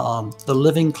called The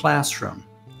Living Classroom.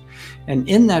 And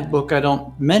in that book, I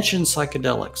don't mention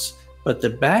psychedelics, but the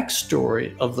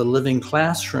backstory of The Living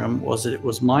Classroom was that it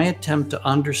was my attempt to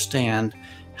understand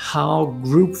how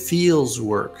group fields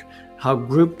work, how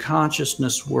group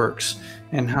consciousness works,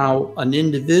 and how an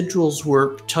individual's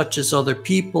work touches other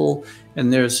people,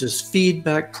 and there's this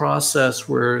feedback process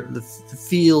where the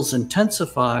fields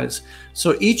intensifies.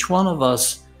 So each one of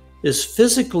us is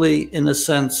physically, in a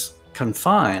sense,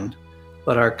 confined,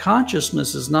 but our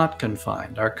consciousness is not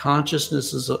confined. Our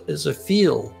consciousness is a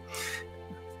field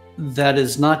that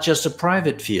is not just a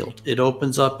private field. It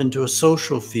opens up into a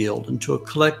social field, into a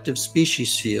collective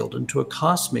species field, into a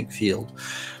cosmic field.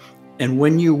 And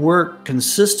when you work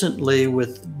consistently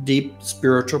with deep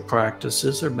spiritual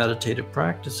practices or meditative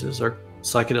practices or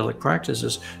psychedelic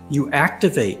practices, you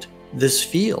activate this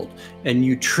field and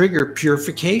you trigger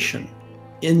purification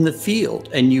in the field,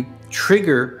 and you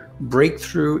trigger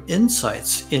breakthrough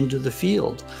insights into the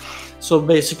field. So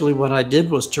basically what I did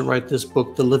was to write this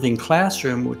book, The Living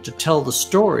Classroom, to tell the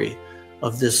story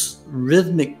of this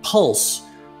rhythmic pulse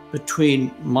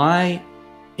between my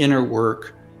inner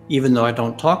work, even though I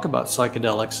don't talk about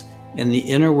psychedelics, and the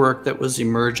inner work that was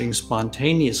emerging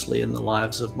spontaneously in the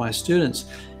lives of my students.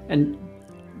 And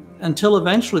until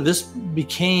eventually this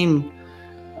became,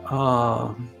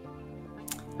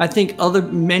 I think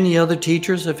many other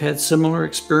teachers have had similar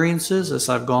experiences as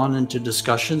I've gone into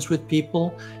discussions with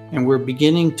people, and we're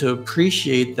beginning to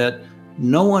appreciate that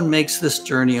no one makes this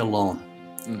journey alone.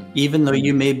 Even though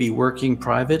you may be working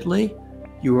privately,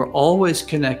 you are always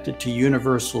connected to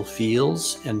universal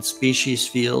fields and species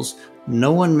fields.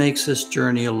 No one makes this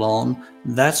journey alone.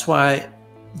 That's why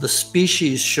the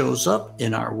species shows up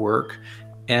in our work,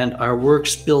 and our work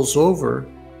spills over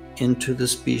into the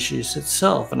species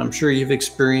itself. And I'm sure you've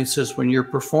experienced this when you're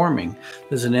performing.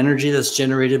 There's an energy that's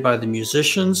generated by the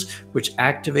musicians, which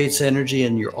activates energy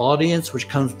in your audience, which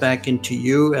comes back into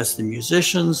you as the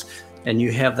musicians, and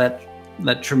you have that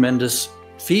tremendous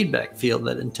feedback field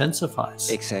that intensifies.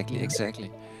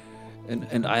 Exactly.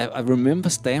 And I remember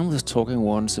Stan was talking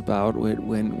once about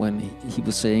when he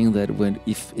was saying that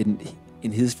if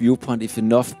in his viewpoint, if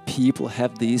enough people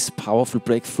have these powerful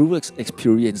breakthrough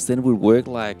experience, then it will work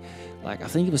like I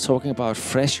think he was talking about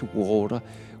fresh water.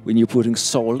 When you're putting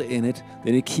salt in it,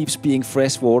 then it keeps being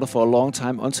fresh water for a long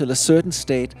time until a certain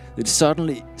state that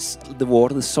suddenly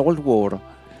the salt water.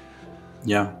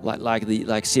 Yeah, like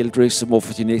Sheldrick's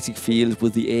morphogenetic field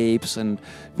with the apes, and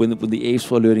when the apes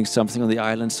were learning something on the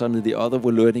island, suddenly the other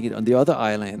were learning it on the other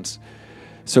islands.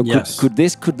 So yes. could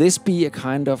this be a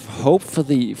kind of hope for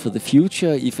the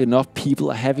future if enough people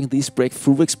are having these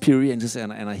breakthrough experiences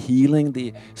and are healing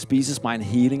the species mind,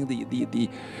 healing the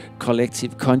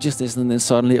collective consciousness, and then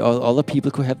suddenly other people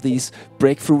could have these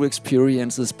breakthrough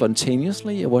experiences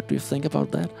spontaneously? Or what do you think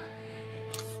about that?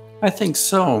 I think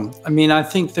so. I mean, I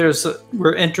think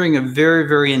we're entering a very,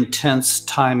 very intense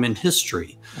time in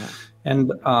history. Yeah. And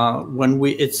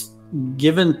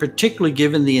particularly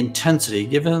given the intensity,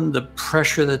 given the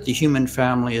pressure that the human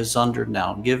family is under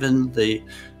now, given the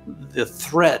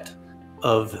threat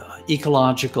of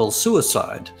ecological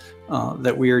suicide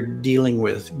that we are dealing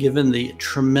with, given the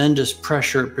tremendous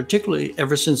pressure, particularly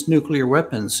ever since nuclear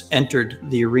weapons entered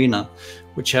the arena,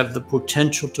 which have the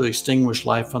potential to extinguish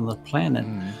life on the planet.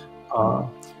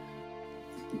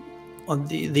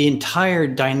 The entire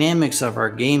dynamics of our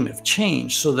game have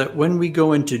changed, so that when we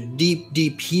go into deep,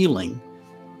 deep healing,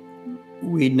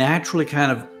 we naturally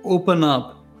kind of open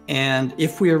up, and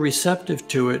if we are receptive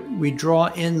to it, we draw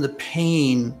in the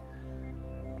pain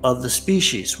of the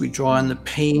species, we draw in the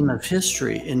pain of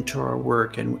history into our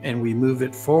work, and we move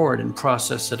it forward and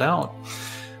process it out.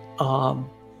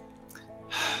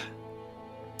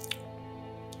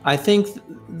 I think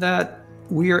that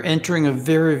we are entering a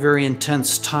very, very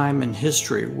intense time in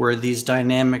history where these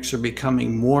dynamics are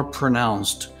becoming more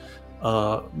pronounced,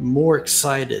 more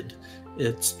excited.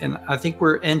 And I think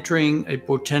we're entering a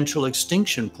potential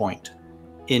extinction point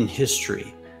in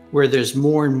history where there's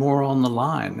more and more on the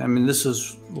line. I mean, this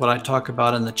is what I talk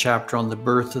about in the chapter on the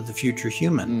birth of the future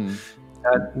human,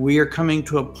 that we are coming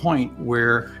to a point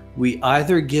where we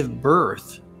either give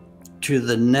birth to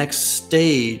the next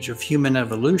stage of human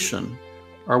evolution,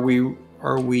 or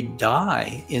we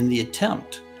die in the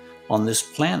attempt on this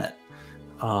planet.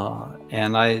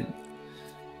 And I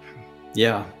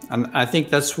think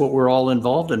that's what we're all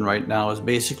involved in right now, is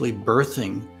basically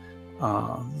birthing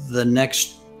the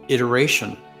next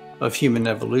iteration of human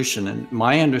evolution. And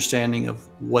my understanding of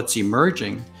what's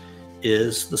emerging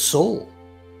is the soul.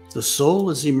 The soul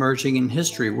is emerging in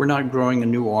history. We're not growing a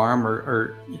new arm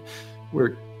or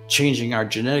we're changing our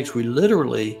genetics. We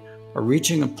literally are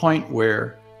reaching a point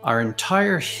where our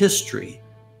entire history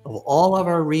of all of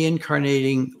our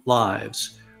reincarnating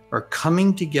lives are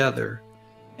coming together,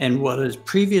 and what has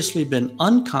previously been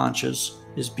unconscious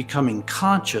is becoming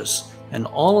conscious, and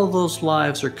all of those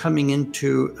lives are coming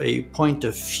into a point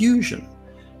of fusion.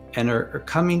 and are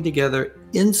coming together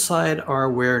inside our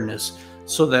awareness,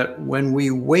 so that when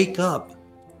we wake up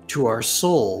to our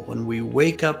soul, when we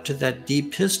wake up to that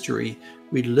deep history,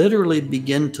 we literally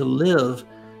begin to live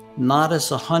not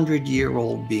as a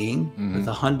 100-year-old being with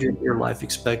a 100-year life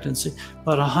expectancy,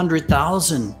 but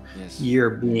 100,000-year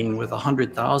being with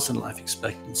 100,000 life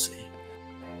expectancy.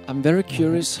 I'm very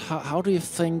curious, how do you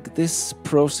think this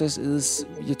process is?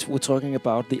 You were talking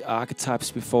about the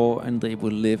archetypes before and they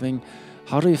were living.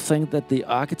 How do you think that the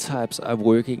archetypes are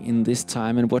working in this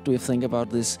time, and what do you think about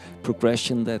this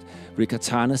progression that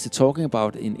Ecaterina is talking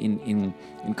about in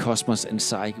Cosmos and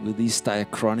Psyche with these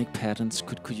diachronic patterns?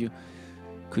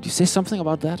 Could you say something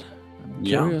about that? I'm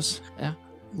curious. Yeah.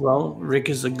 Well, Rick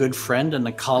is a good friend and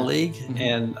a colleague,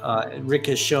 and Rick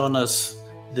has shown us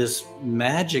this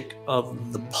magic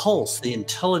of the pulse, the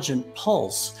intelligent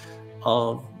pulse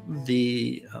of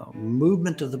the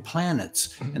movement of the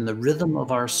planets and the rhythm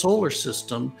of our solar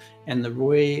system, and the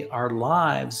way our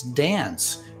lives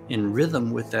dance in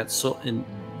rhythm with that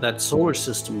solar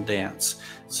system dance,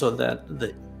 so that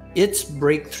its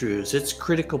breakthroughs, its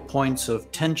critical points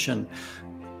of tension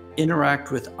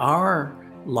interact with our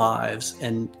lives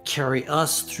and carry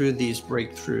us through these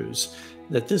breakthroughs.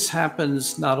 That this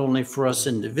happens not only for us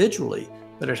individually,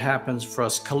 but it happens for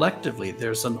us collectively.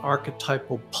 There's an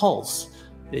archetypal pulse,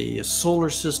 a solar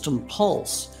system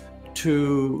pulse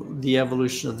to the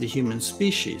evolution of the human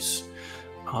species.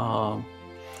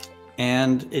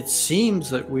 And it seems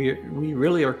that we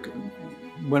really are,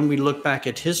 when we look back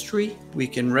at history, we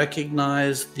can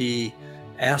recognize the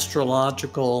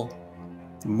astrological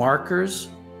markers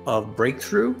of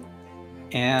breakthrough.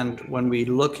 And when we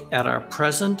look at our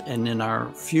present and in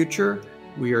our future,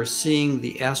 we are seeing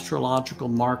the astrological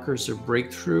markers of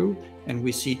breakthrough, and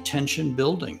we see tension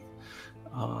building.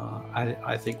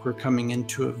 I think we're coming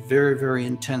into a very, very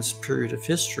intense period of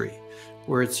history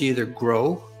where it's either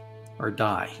grow or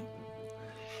die.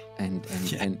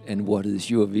 And what is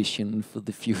your vision for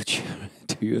the future?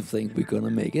 Do you think we're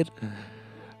gonna make it?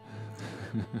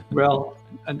 Well,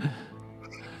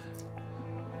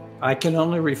 I can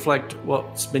only reflect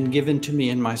what's been given to me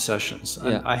in my sessions.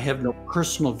 Yeah. I have no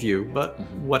personal view, but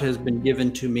what has been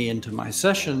given to me into my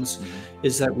sessions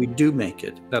is that we do make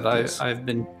it, that I've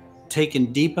been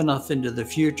taken deep enough into the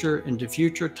future, into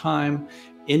future time,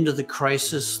 into the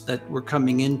crisis that we're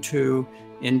coming into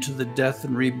the death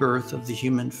and rebirth of the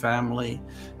human family,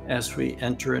 as we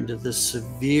enter into this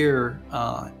severe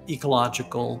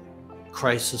ecological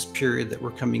crisis period that we're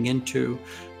coming into.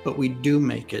 But we do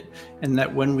make it, and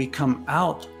that when we come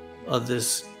out of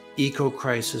this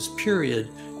eco-crisis period,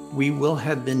 we will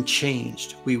have been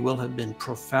changed. We will have been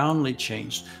profoundly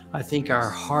changed. I think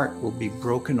our heart will be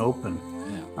broken open.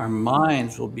 Yeah. Our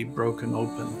minds will be broken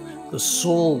open. The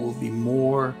soul will be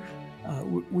more,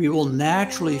 we will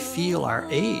naturally feel our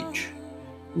age.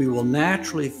 We will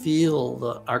naturally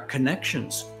feel our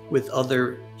connections with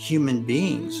other human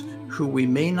beings who we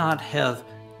may not have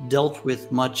dealt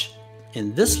with much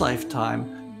in this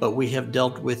lifetime, but we have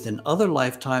dealt with in other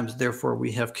lifetimes. Therefore, we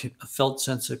have a felt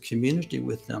sense of community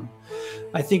with them.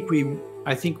 I think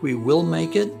we will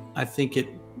make it. I think it,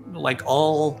 like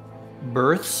all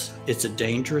births, it's a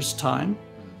dangerous time.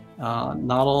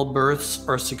 Not all births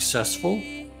are successful.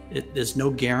 There's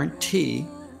no guarantee,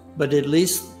 but at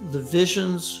least the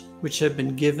visions which have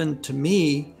been given to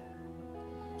me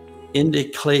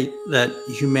indicate that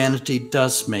humanity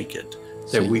does make it.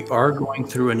 That we are going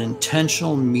through an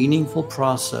intentional, meaningful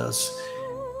process.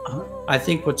 I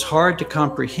think what's hard to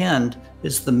comprehend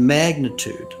is the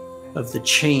magnitude of the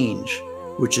change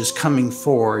which is coming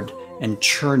forward and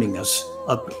churning us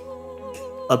up,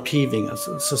 upheaving us,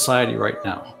 society right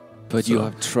now. But you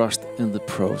have trust in the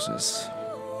process.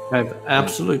 I have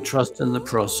absolute trust in the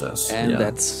process. And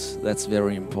that's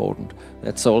very important.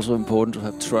 That's also important to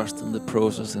have trust in the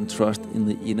process and trust in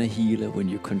the inner healer when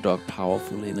you conduct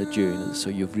powerful inner journeys, so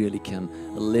you really can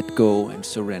let go and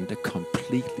surrender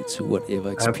completely to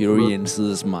whatever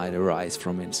experiences might arise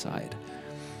from inside.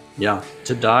 Yeah,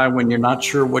 to die when you're not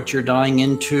sure what you're dying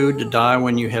into, to die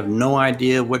when you have no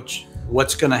idea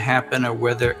what's going to happen or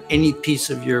whether any piece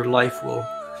of your life will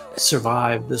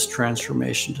survive this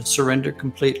transformation, to surrender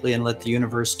completely and let the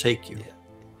universe take you.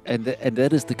 And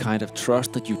that is the kind of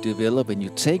trust that you develop when you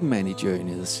take many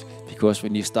journeys. Because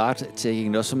when you start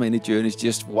taking not so many journeys,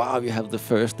 just wow, you have the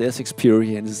first death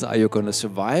experiences, are you going to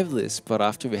survive this? But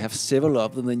after we have several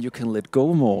of them, then you can let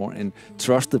go more and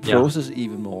trust the process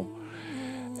even more.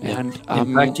 Yeah. And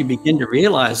in fact, you begin to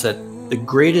realize that the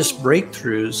greatest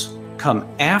breakthroughs come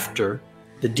after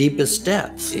the deepest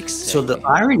depths. Exactly. So the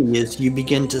irony is you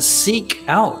begin to seek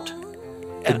out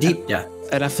the deep depths.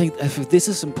 And I think this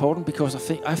is important because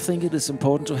I think it is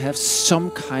important to have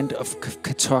some kind of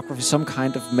cartography, some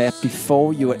kind of map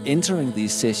before you are entering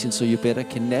these sessions, so you better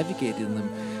can navigate in them.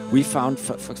 We found,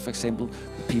 for example,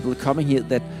 people coming here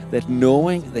that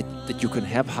knowing that you can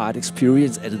have hard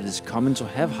experience, and it is common to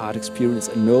have hard experience,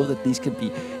 and know that these can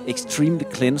be extremely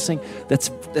cleansing.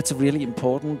 That's a really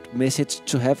important message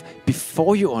to have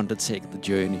before you undertake the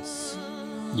journey.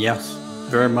 Yes,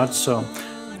 very much so.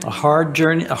 A hard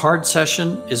journey, a hard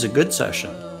session is a good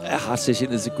session. A hard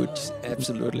session is a good,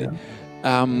 absolutely. Yeah.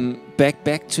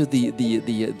 Back to the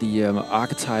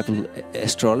archetypal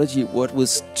astrology. What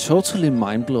was totally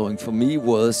mind blowing for me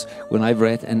was when I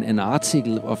read an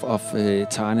article of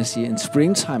Tarnasi in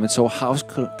springtime, and saw how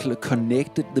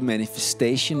connected the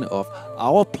manifestation of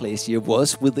our place here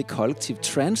was with the collective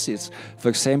transits. For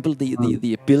example,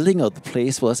 the building of the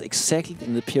place was exactly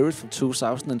in the period from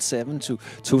 2007 to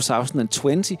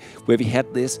 2020, where we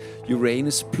had this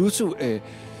Uranus-Pluto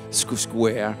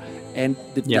square. And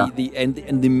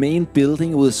the main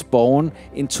building was born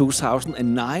in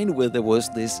 2009, where there was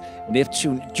this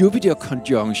Neptune-Jupiter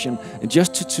conjunction, and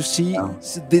just to see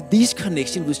these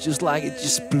connections was just like, it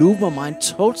just blew my mind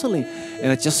totally,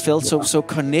 and I just felt so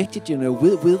connected, you know,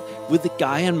 with the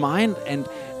Gaian mind, and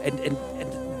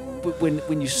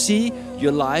when you see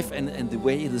your life and the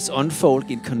way it is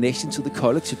unfolding in connection to the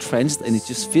collective transit, and it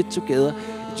just fit together,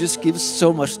 it just gives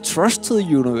so much trust to the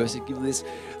universe. It gives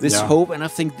this hope, and I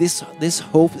think this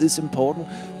hope is important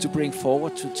to bring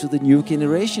forward to the new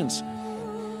generations.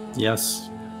 Yes,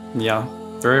 yeah,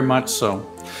 very much so.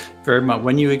 Very much.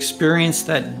 When you experience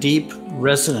that deep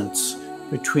resonance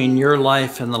between your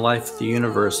life and the life of the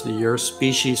universe, your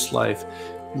species life,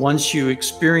 once you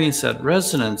experience that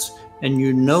resonance and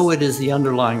you know it is the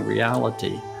underlying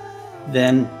reality,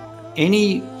 then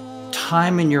any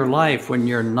time in your life when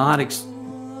you're not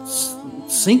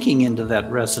sinking into that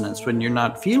resonance, when you're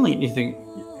not feeling anything,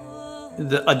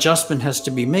 the adjustment has to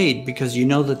be made, because you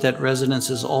know that resonance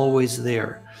is always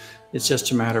there. It's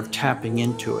just a matter of tapping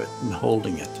into it and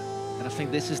holding it. And I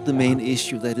think this is the main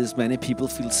issue, that is many people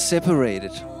feel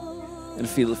separated and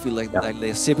feel like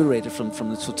they're separated from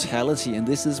the totality, and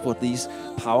this is what these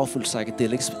powerful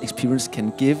psychedelic experience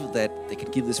can give, that they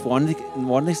can give this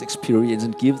oneness experience,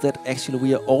 and give that actually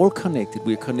we are all connected.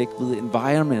 We are connected with the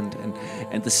environment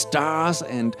and the stars,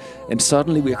 and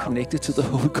suddenly we are connected to the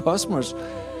whole cosmos.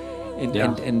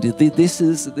 And this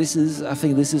is I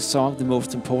think this is some of the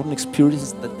most important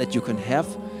experiences that you can have,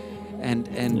 and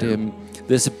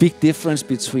there's a big difference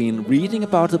between reading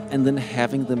about them and then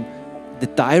having them, the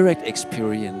direct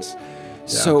experience.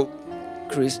 So,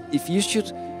 Chris, if you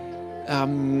should,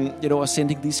 are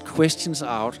sending these questions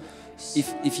out,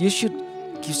 if you should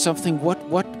give something,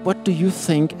 what do you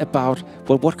think about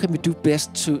what can we do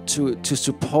best to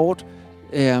support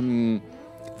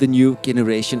the new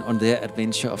generation on their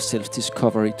adventure of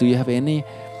self-discovery? Do you have any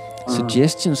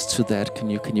suggestions to that? Can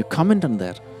you comment on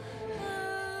that?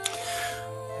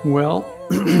 Well,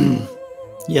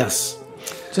 yes.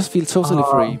 Just feel totally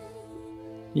free.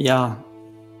 Yeah.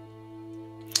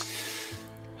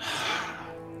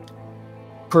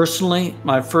 Personally,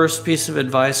 my first piece of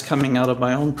advice coming out of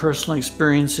my own personal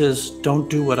experience is don't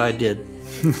do what I did.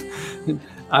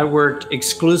 I worked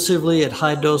exclusively at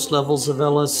high dose levels of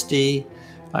LSD.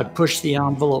 I pushed the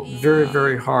envelope very,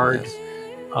 very hard.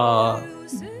 I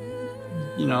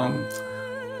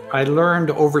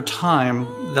learned over time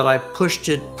that I pushed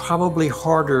it probably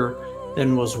harder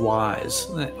than was wise,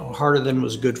 harder than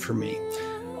was good for me.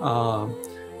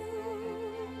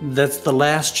 That's the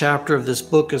last chapter of this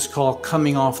book, is called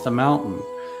Coming Off the Mountain.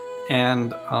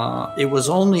 And it was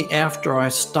only after I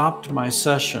stopped my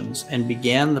sessions and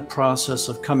began the process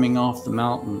of coming off the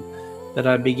mountain that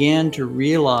I began to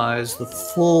realize the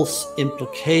full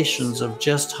implications of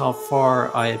just how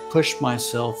far I had pushed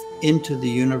myself into the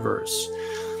universe.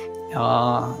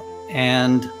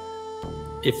 And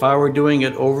if I were doing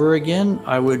it over again,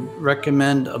 I would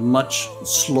recommend a much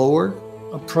slower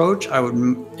approach. I would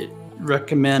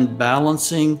recommend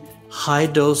balancing high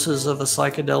doses of a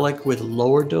psychedelic with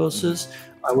lower doses.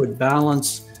 I would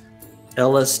balance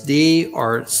LSD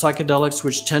or psychedelics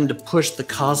which tend to push the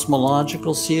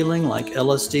cosmological ceiling, like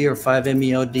LSD or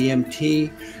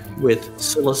 5-MeO-DMT, with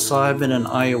psilocybin and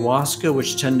ayahuasca,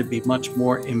 which tend to be much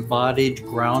more embodied,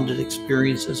 grounded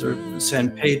experiences, or San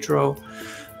Pedro.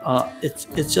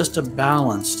 It's just a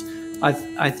balance.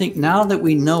 I think now that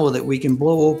we know that we can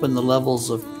blow open the levels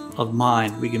of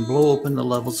mind, we can blow open the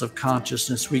levels of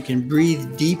consciousness, we can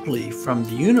breathe deeply from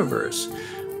the universe,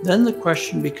 then the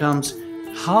question becomes,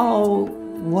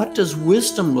 what does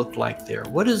wisdom look like there?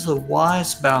 What is the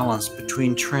wise balance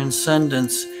between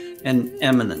transcendence and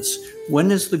eminence.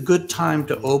 When is the good time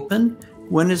to open?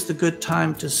 When is the good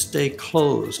time to stay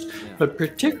closed? But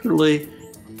particularly,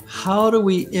 how do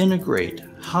we integrate?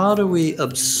 How do we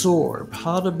absorb?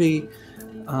 How do we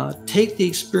take the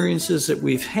experiences that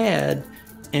we've had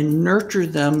and nurture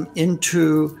them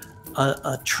into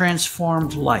a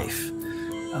transformed life?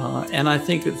 And I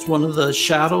think it's one of the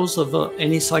shadows of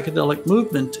any psychedelic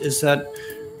movement is that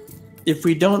if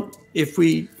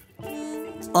we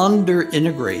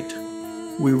under-integrate,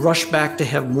 we rush back to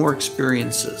have more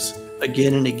experiences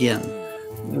again and again.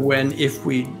 When if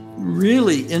we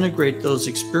really integrate those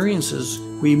experiences,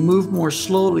 we move more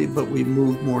slowly, but we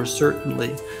move more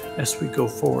certainly as we go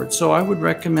forward. So I would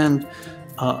recommend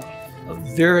a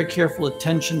very careful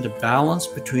attention to balance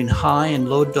between high and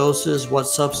low doses, what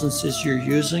substances you're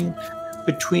using,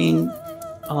 between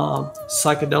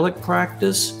psychedelic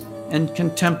practice and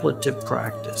contemplative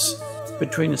practice,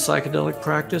 between a psychedelic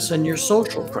practice and your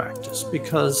social practice,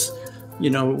 because, you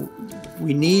know,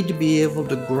 we need to be able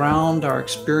to ground our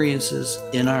experiences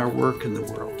in our work in the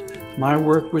world. My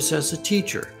work was as a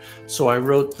teacher, so I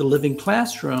wrote The Living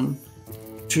Classroom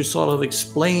to sort of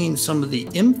explain some of the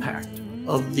impact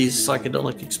of these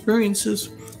psychedelic experiences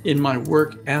in my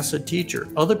work as a teacher.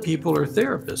 Other people are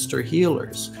therapists or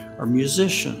healers or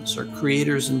musicians or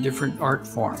creators in different art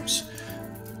forms.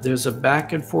 There's a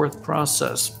back and forth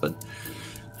process, but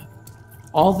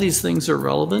all these things are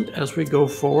relevant as we go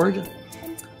forward.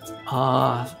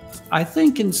 I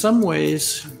think in some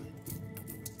ways,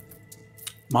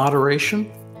 moderation.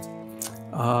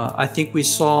 I think we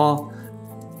saw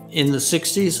in the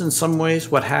 60s in some ways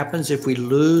what happens if we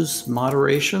lose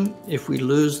moderation, if we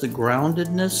lose the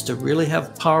groundedness to really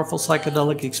have powerful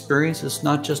psychedelic experience. It's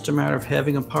not just a matter of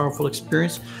having a powerful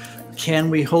experience. Can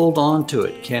we hold on to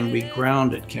it? Can we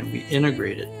ground it? Can we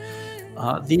integrate it?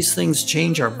 These things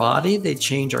change our body. They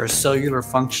change our cellular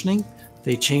functioning.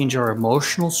 They change our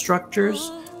emotional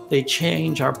structures. They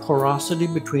change our porosity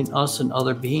between us and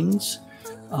other beings.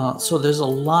 So there's a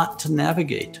lot to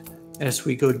navigate as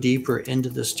we go deeper into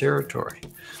this territory.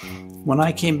 When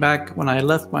I came back, when I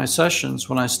left my sessions,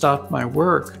 when I stopped my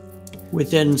work,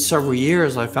 within several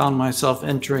years, I found myself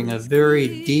entering a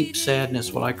very deep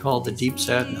sadness, what I call the deep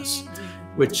sadness,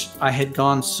 which I had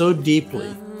gone so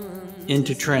deeply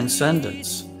into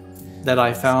transcendence that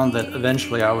I found that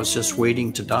eventually I was just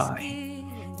waiting to die.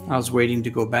 I was waiting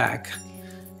to go back.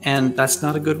 And that's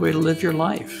not a good way to live your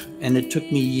life. And it took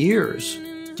me years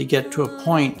to get to a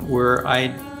point where I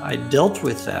dealt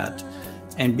with that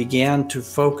and began to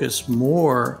focus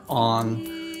more on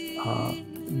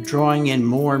drawing in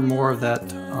more and more of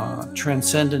that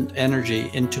transcendent energy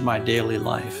into my daily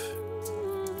life.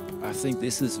 I think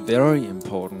this is very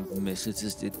important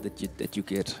messages that you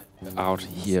get out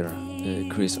here,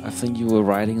 Chris. I think you were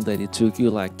writing that it took you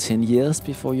like 10 years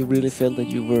before you really felt that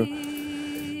you were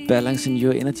balancing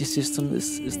your energy system.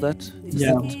 Is that?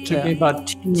 It took me about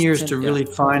 10 years to really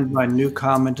find my new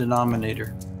common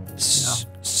denominator.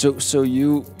 So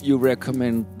you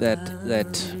recommend that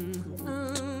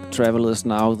travelers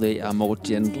now, they are more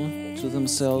gentle to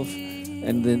themselves,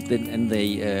 and then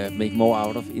they make more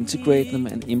out of integrate them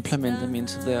and implement them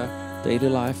into their daily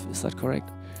life. Is that correct?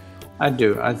 I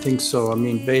do. I think so. I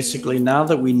mean, basically, now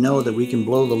that we know that we can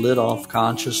blow the lid off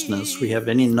consciousness, we have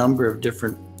any number of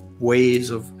different ways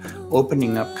of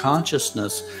opening up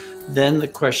consciousness, then the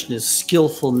question is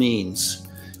skillful means,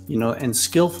 you know, and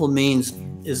skillful means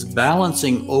is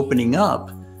balancing opening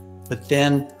up, but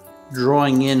then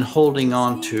drawing in, holding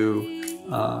on to,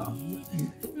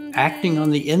 acting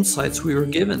on the insights we were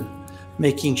given,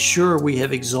 making sure we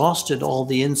have exhausted all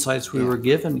the insights we were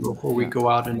given before we go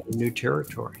out into new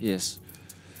territory. Yes.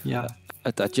 Yeah.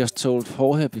 I just told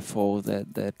Jorge before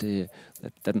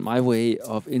that my way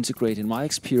of integrating my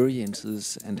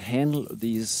experiences and handle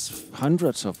these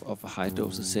hundreds of high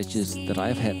dosage sessions that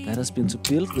I've had, that has been to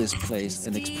build this place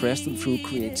and express them through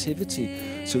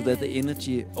creativity, so that the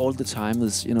energy all the time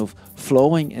is, you know,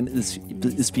 flowing and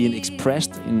is being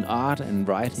expressed in art and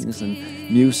writings and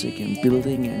music and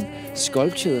building and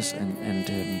sculptures and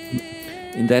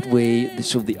in that way,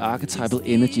 so the archetypal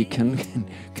energy can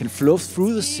flow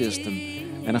through the system.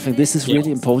 And I think this is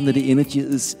really important, that the energy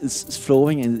is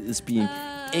flowing and is being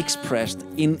expressed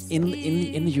in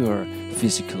your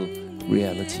physical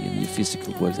reality, in your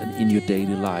physical world, and in your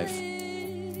daily life.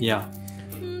 Yeah.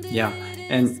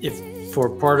 And if for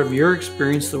part of your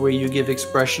experience, the way you give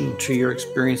expression to your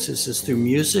experiences is through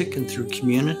music and through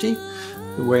community,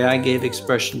 the way I gave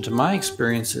expression to my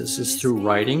experiences is through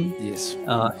writing,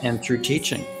 and through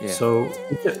teaching. Yeah. So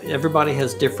everybody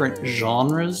has different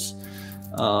genres.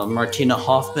 Martina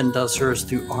Hoffman does hers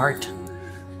through art.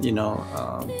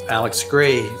 Alex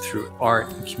Gray through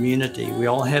art and community. We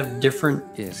all have different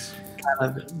kind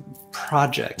of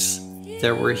projects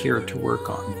that we're here to work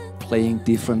on. Playing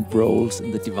different roles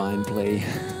in the divine play.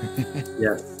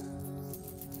 Yes.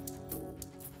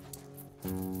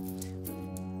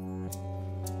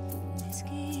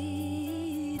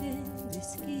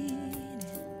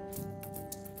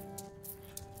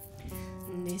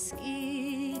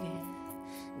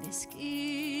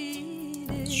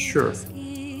 Sure.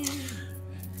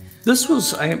 This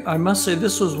was, I must say,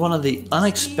 this was one of the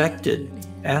unexpected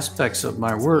aspects of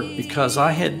my work, because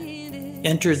I had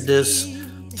entered this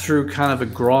through kind of a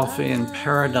Grofian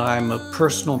paradigm of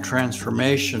personal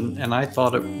transformation, and I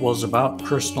thought it was about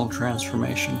personal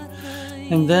transformation.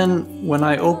 And then when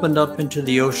I opened up into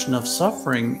the ocean of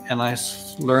suffering, and I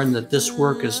learned that this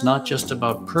work is not just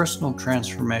about personal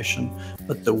transformation,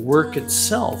 but the work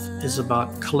itself is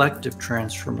about collective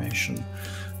transformation,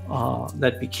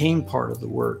 that became part of the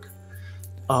work.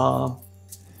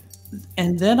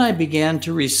 And then I began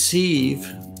to receive,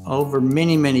 over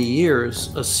many, many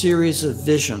years, a series of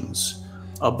visions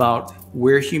about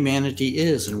where humanity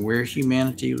is and where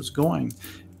humanity was going.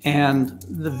 And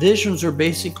the visions are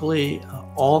basically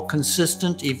all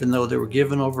consistent, even though they were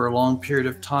given over a long period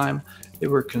of time. They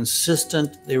were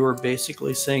consistent. They were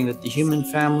basically saying that the human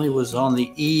family was on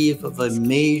the eve of a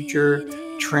major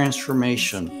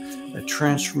transformation, a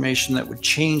transformation that would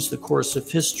change the course of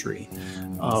history.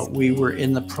 We were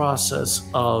in the process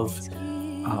of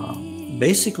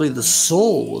basically the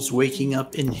soul was waking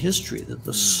up in history, that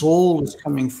the soul is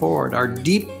coming forward. Our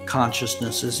deep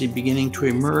consciousness is beginning to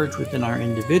emerge within our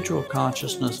individual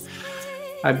consciousness.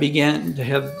 I began to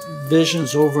have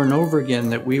visions over and over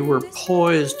again that we were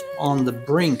poised on the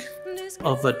brink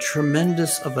of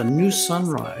a new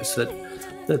sunrise,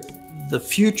 that the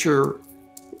future,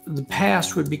 the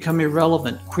past would become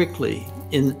irrelevant quickly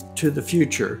into the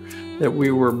future, that we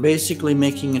were basically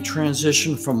making a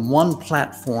transition from one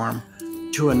platform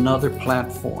to another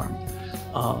platform,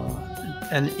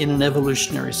 and in an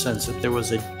evolutionary sense, that there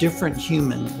was a different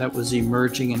human that was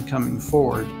emerging and coming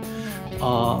forward.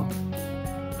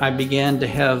 I began to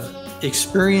have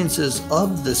experiences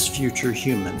of this future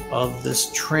human, of this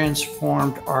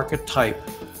transformed archetype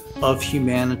of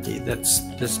humanity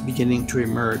that's beginning to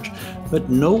emerge. But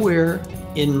nowhere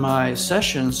in my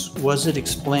sessions was it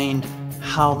explained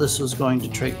how this was going to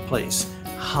take place.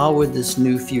 How would this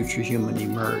new future human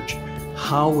emerge?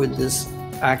 How would this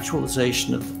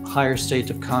actualization of higher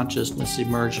state of consciousness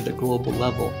emerge at a global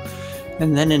level?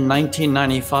 And then in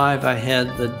 1995, I had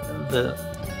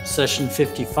the session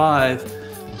 55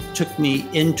 took me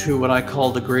into what I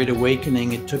call the Great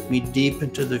Awakening. It took me deep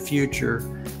into the future.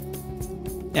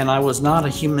 And I was not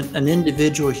an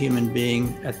individual human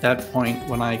being at that point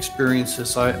when I experienced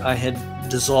this. I had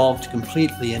dissolved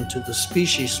completely into the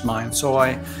species mind. So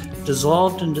I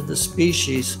dissolved into the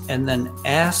species, and then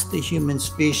as the human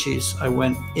species, I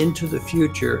went into the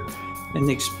future and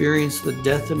experienced the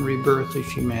death and rebirth of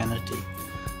humanity.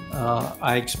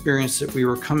 I experienced that we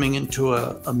were coming into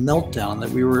a meltdown, that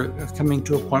we were coming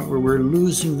to a point where we were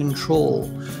losing control,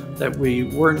 that we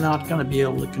were not going to be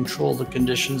able to control the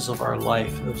conditions of our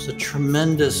life. There was a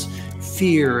tremendous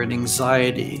fear and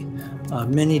anxiety,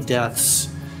 many deaths.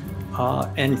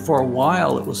 And for a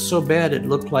while, it was so bad, it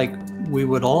looked like we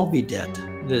would all be dead,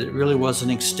 that it really was an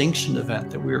extinction event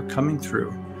that we were coming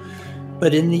through.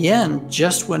 But in the end,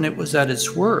 just when it was at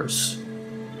its worst,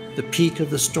 the peak of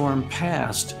the storm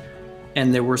passed,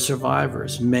 and there were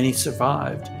survivors. Many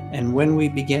survived. And when we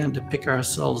began to pick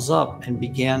ourselves up and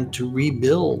began to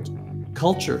rebuild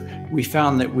culture, we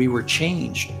found that we were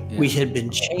changed. Yeah. We had been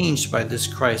changed by this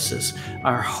crisis.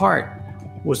 Our heart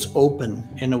was open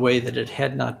in a way that it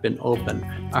had not been open.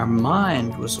 Our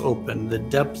mind was open. The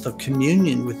depth of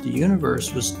communion with the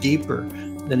universe was deeper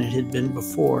than it had been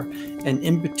before. And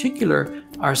in particular,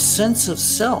 our sense of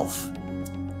self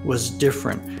was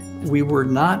different. We were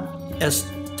not as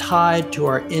tied to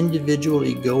our individual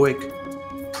egoic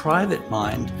private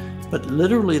mind, but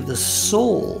literally the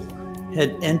soul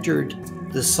had entered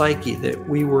the psyche, that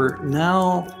we were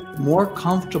now more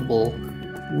comfortable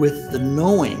with the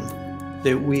knowing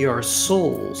that we are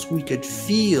souls. We could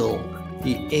feel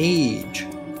the age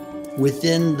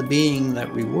within the being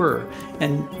that we were.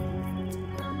 And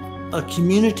a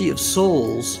community of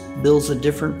souls builds a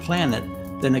different planet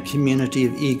than a community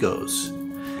of egos.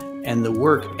 And the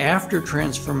work after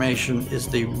transformation is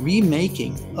the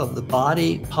remaking of the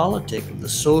body politic, of the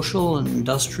social and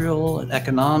industrial and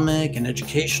economic and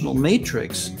educational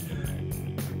matrix.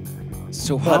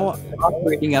 So how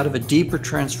operating out of a deeper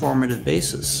transformative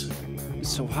basis.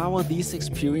 So how are these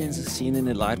experiences seen in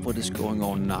the light what is going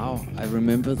on now? I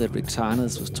remember that Rick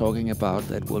Tarnas was talking about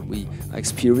that what we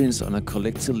experience on a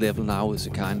collective level now is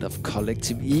a kind of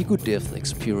collective ego death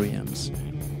experience.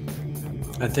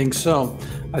 I think so.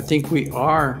 I think we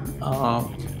are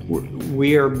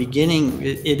beginning.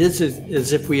 It is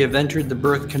as if we have entered the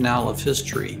birth canal of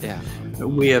history. Yeah.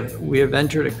 We have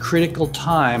entered a critical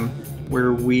time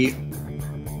where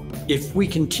if we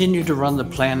continue to run the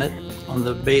planet on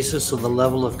the basis of the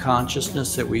level of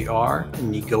consciousness that we are,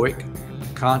 an egoic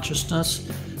consciousness,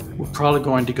 we're probably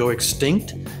going to go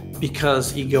extinct,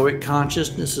 because egoic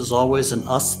consciousness is always an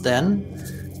us then.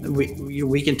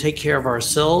 We can take care of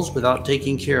ourselves without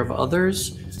taking care of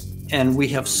others, and we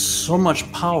have so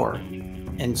much power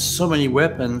and so many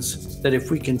weapons that if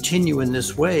we continue in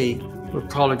this way, we're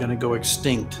probably going to go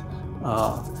extinct.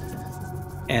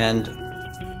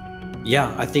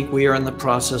 Yeah, I think we are in the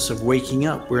process of waking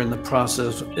up. We're in the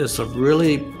process of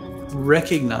really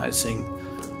recognizing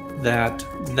that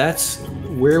that's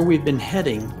where we've been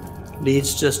heading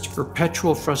leads just to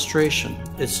perpetual frustration.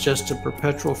 It's just a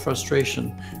perpetual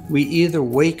frustration. We either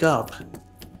wake up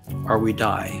or we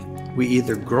die. We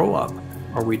either grow up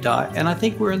or we die. And I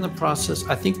think we're in the process.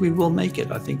 I think we will make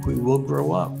it. I think we will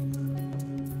grow up.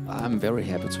 I'm very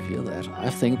happy to hear that. I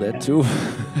think that too.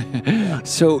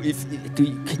 So,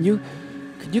 can you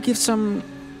give some?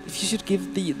 If you should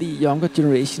give the younger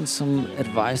generation some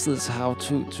advices how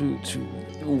to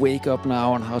wake up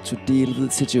now and how to deal with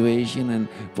the situation and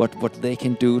what they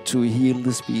can do to heal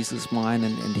the species mind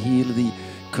and heal the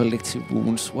collective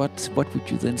wounds, what would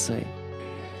you then say?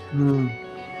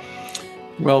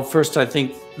 Well, first, I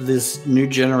think these new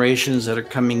generations that are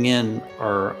coming in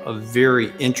are a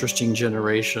very interesting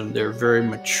generation. They're a very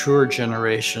mature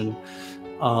generation.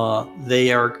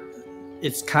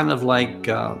 It's kind of like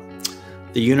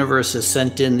the universe has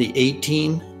sent in the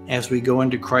 18 as we go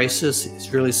into crisis.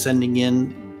 It's really sending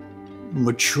in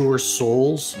mature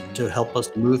souls to help us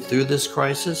move through this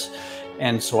crisis.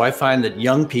 And so I find that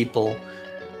young people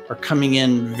are coming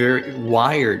in very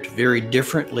wired, very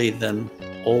differently than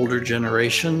older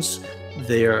generations.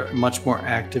 They are much more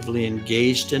actively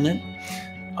engaged in it.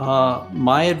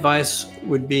 My advice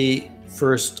would be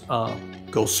first,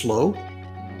 go slow.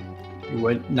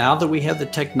 Now that we have the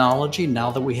technology,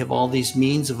 now that we have all these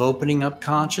means of opening up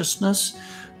consciousness,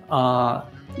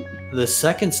 the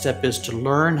second step is to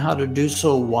learn how to do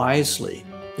so wisely.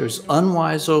 There's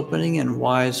unwise opening and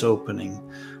wise opening.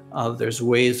 There's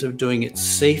ways of doing it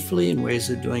safely and ways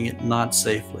of doing it not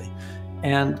safely.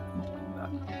 And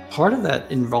part of that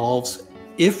involves,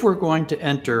 if we're going to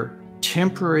enter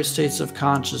temporary states of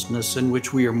consciousness in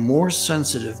which we are more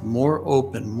sensitive, more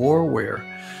open, more aware,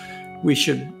 we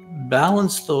should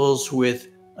balance those with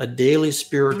a daily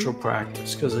spiritual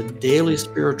practice, because a daily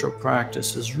spiritual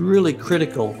practice is really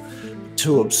critical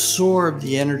to absorb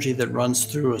the energy that runs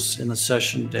through us in a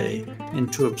session day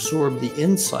and to absorb the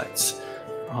insights.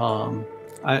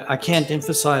 I can't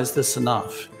emphasize this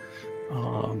enough.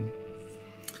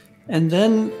 And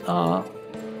then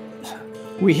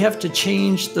we have to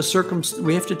change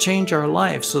we have to change our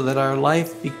life so that our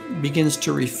life begins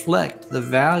to reflect the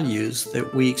values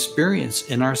that we experience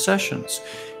in our sessions.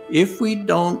 If we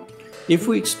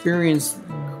experience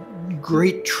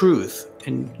great truth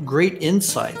and great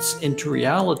insights into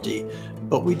reality,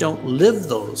 but we don't live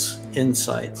those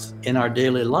insights in our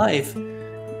daily life,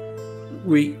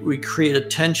 we create a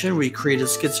tension, we create a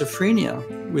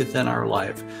schizophrenia within our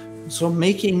life. So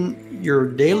making your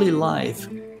daily life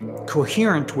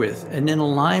coherent with and in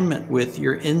alignment with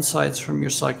your insights from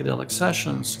your psychedelic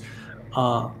sessions,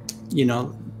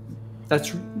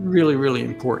 that's really, really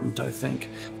important, I think.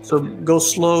 So go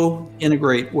slow,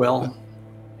 integrate well.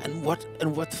 And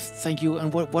thank you.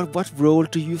 And what role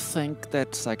do you think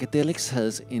that psychedelics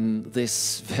has in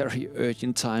this very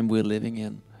urgent time we're living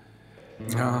in?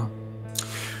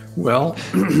 Well,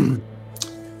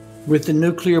 with the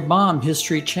nuclear bomb,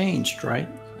 history changed, right?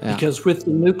 Yeah. Because with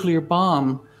the nuclear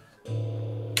bomb,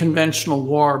 conventional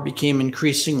war became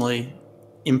increasingly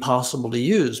impossible to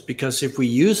use, because if we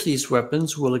use these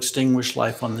weapons, we'll extinguish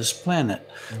life on this planet.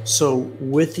 So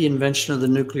with the invention of the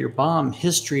nuclear bomb,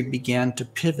 history began to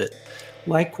pivot.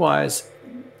 Likewise,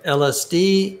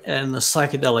 LSD and the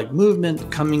psychedelic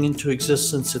movement coming into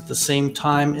existence at the same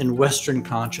time in Western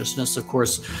consciousness. Of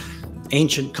course,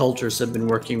 ancient cultures have been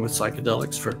working with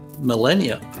psychedelics for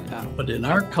millennia, but in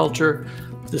our culture,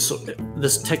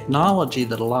 this technology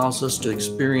that allows us to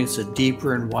experience a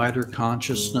deeper and wider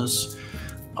consciousness.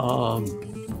 I'm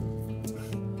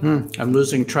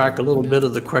losing track a little bit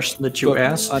of the question that you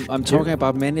asked. I'm talking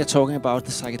about, many are talking about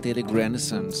the psychedelic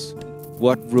renaissance.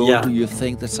 What role do you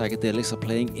think that psychedelics are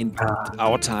playing in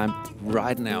our time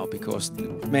right now? Because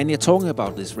many are talking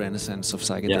about this renaissance of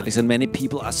psychedelics, and many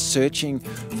people are searching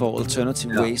for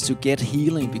alternative ways to get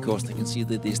healing because they can see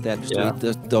that the established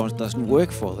way doesn't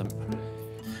work for them.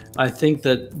 I think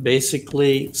that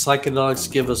basically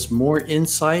psychedelics give us more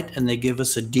insight and they give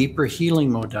us a deeper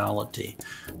healing modality,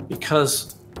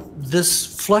 because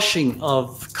this flushing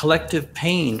of collective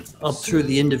pain up through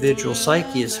the individual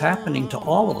psyche is happening to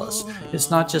all of us. It's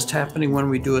not just happening when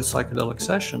we do a psychedelic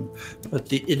session,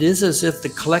 but it is as if the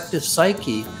collective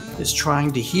psyche is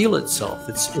trying to heal itself.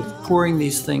 It's pouring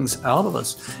these things out of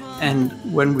us. And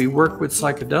when we work with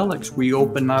psychedelics, we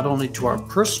open not only to our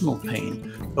personal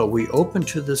pain, but we open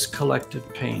to this collective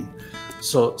pain.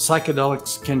 So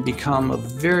psychedelics can become a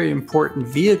very important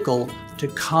vehicle to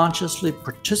consciously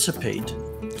participate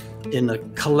in a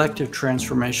collective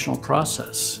transformational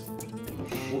process.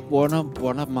 One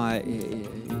of my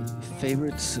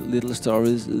favorite little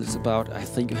stories is about, I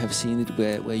think you have seen it,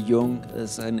 where Jung,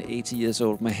 as an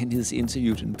 80-year-old man, is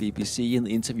interviewed in BBC, and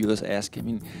the interviewers ask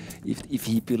him if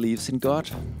he believes in God.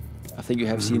 I think you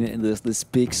have seen it, and there's this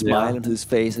big smile on his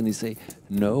face, and he say,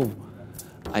 "No,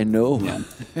 I know."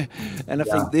 And I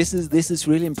think this is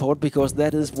really important, because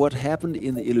that is what happened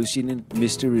in the Eleusinian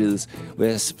mysteries,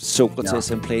 where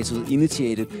Socrates and Plato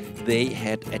initiated. They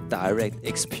had a direct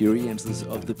experiences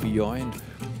of the beyond.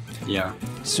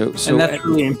 So and that's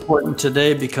really important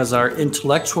today, because our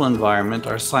intellectual environment,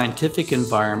 our scientific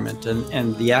environment,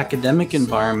 and the academic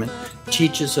environment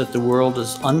teaches that the world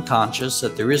is unconscious,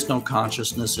 that there is no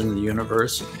consciousness in the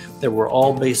universe, that we're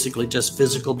all basically just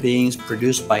physical beings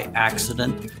produced by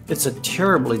accident. It's a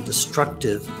terribly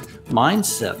destructive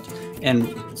mindset, and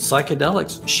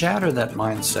psychedelics shatter that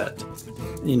mindset.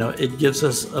 You know, it gives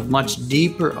us a much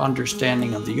deeper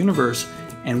understanding of the universe,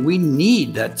 and we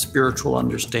need that spiritual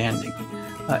understanding.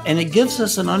 And it gives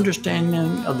us an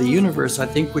understanding of the universe, I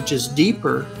think, which is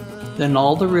deeper than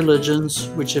all the religions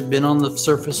which have been on the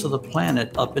surface of the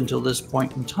planet up until this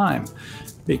point in time.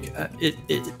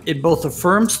 It both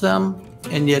affirms them,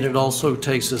 and yet it also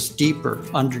takes us deeper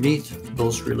underneath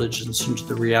those religions into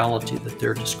the reality that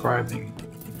they're describing.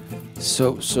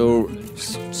 So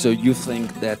you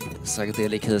think that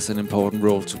psychedelic has an important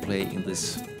role to play in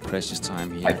this precious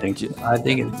time here? I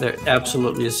think they're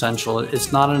absolutely essential.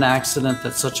 It's not an accident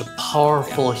that such a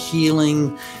powerful,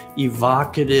 healing,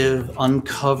 evocative,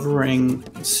 uncovering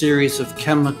series of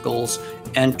chemicals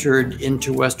entered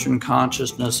into Western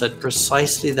consciousness at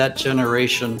precisely that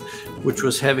generation, which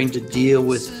was having to deal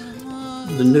with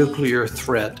the nuclear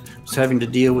threat, was having to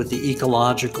deal with the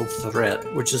ecological threat,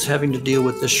 which is having to deal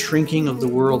with the shrinking of the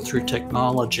world through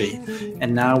technology.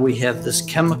 And now we have this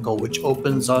chemical which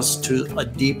opens us to a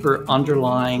deeper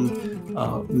underlying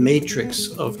matrix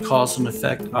of cause and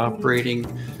effect operating.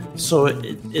 So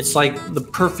it's like the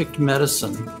perfect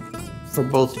medicine for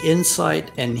both insight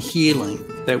and healing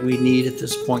that we need at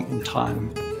this point in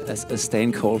time. As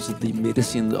Stan calls it, the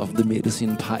medicine of the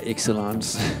medicine par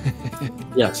excellence.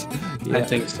 Yes, I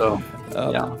think so.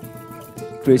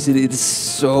 Chris, it is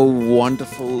so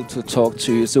wonderful to talk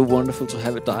to you, so wonderful to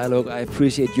have a dialogue. I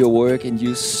appreciate your work and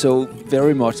you so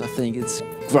very much. I think it's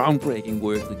groundbreaking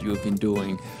work that you have been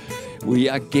doing. We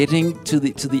are getting to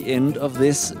the end of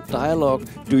this dialogue.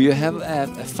 Do you have a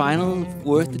final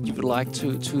word that you would like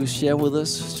to share with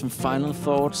us? Some final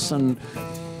thoughts?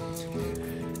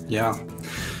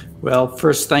 Well,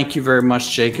 first, thank you very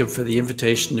much, Jacob, for the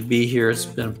invitation to be here. It's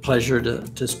been a pleasure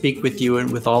to speak with you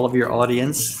and with all of your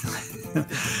audience.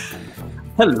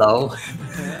 Hello.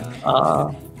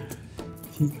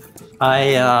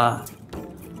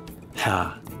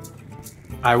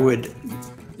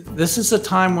 This is a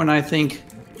time when I think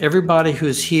everybody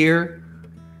who's here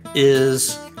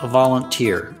is a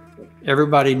volunteer.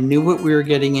 Everybody knew what we were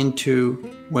getting into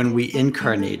when we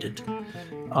incarnated.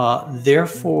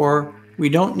 Therefore, we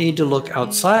don't need to look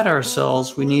outside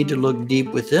ourselves. We need to look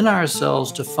deep within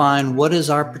ourselves to find what is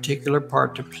our particular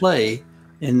part to play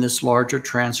in this larger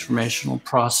transformational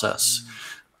process.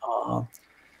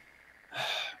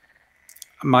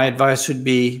 My advice would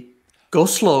be go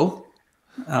slow,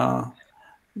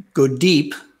 go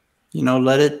deep,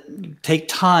 let it take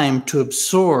time to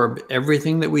absorb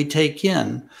everything that we take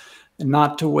in, and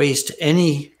not to waste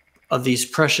any of these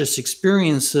precious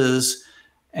experiences,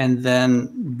 and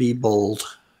then be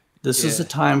bold. This is a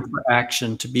time for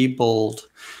action, to be bold,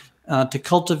 to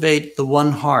cultivate the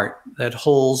one heart that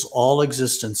holds all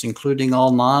existence, including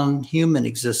all non-human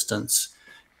existence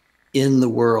in the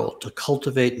world, to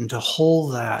cultivate and to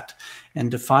hold that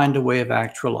and to find a way of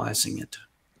actualizing it.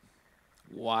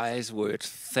 Wise words.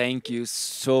 Thank you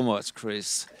so much,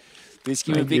 Chris. Please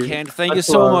give me a big hand. Thank you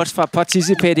so much for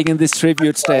participating in this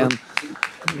tribute, Stan.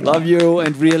 Love you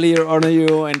and really honor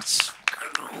you and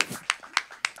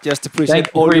just appreciate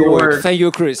all your work. Thank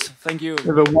you, Chris. Thank you.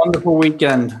 Have a wonderful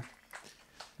weekend.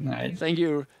 Right. Thank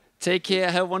you. Take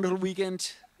care. Have a wonderful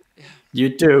weekend.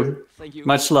 You too. Thank you.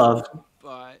 Much love.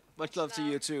 Bye. Much love to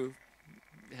you too.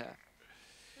 Yeah.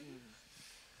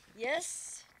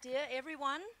 Yes, dear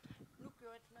everyone.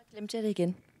 Glemte jeg det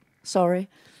igen. Sorry.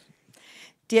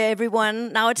 Dear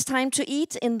everyone, now it's time to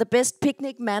eat in the best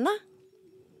picnic manner.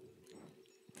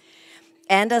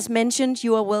 And as mentioned,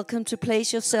 you are welcome to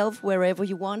place yourself wherever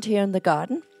you want here in the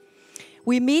garden.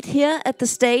 We meet here at the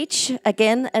stage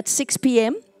again at 6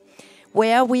 p.m.,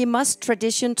 where we must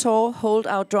tradition tour hold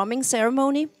our drumming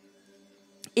ceremony.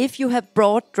 If you have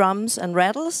brought drums and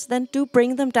rattles, then do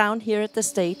bring them down here at the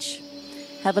stage.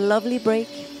 Have a lovely break.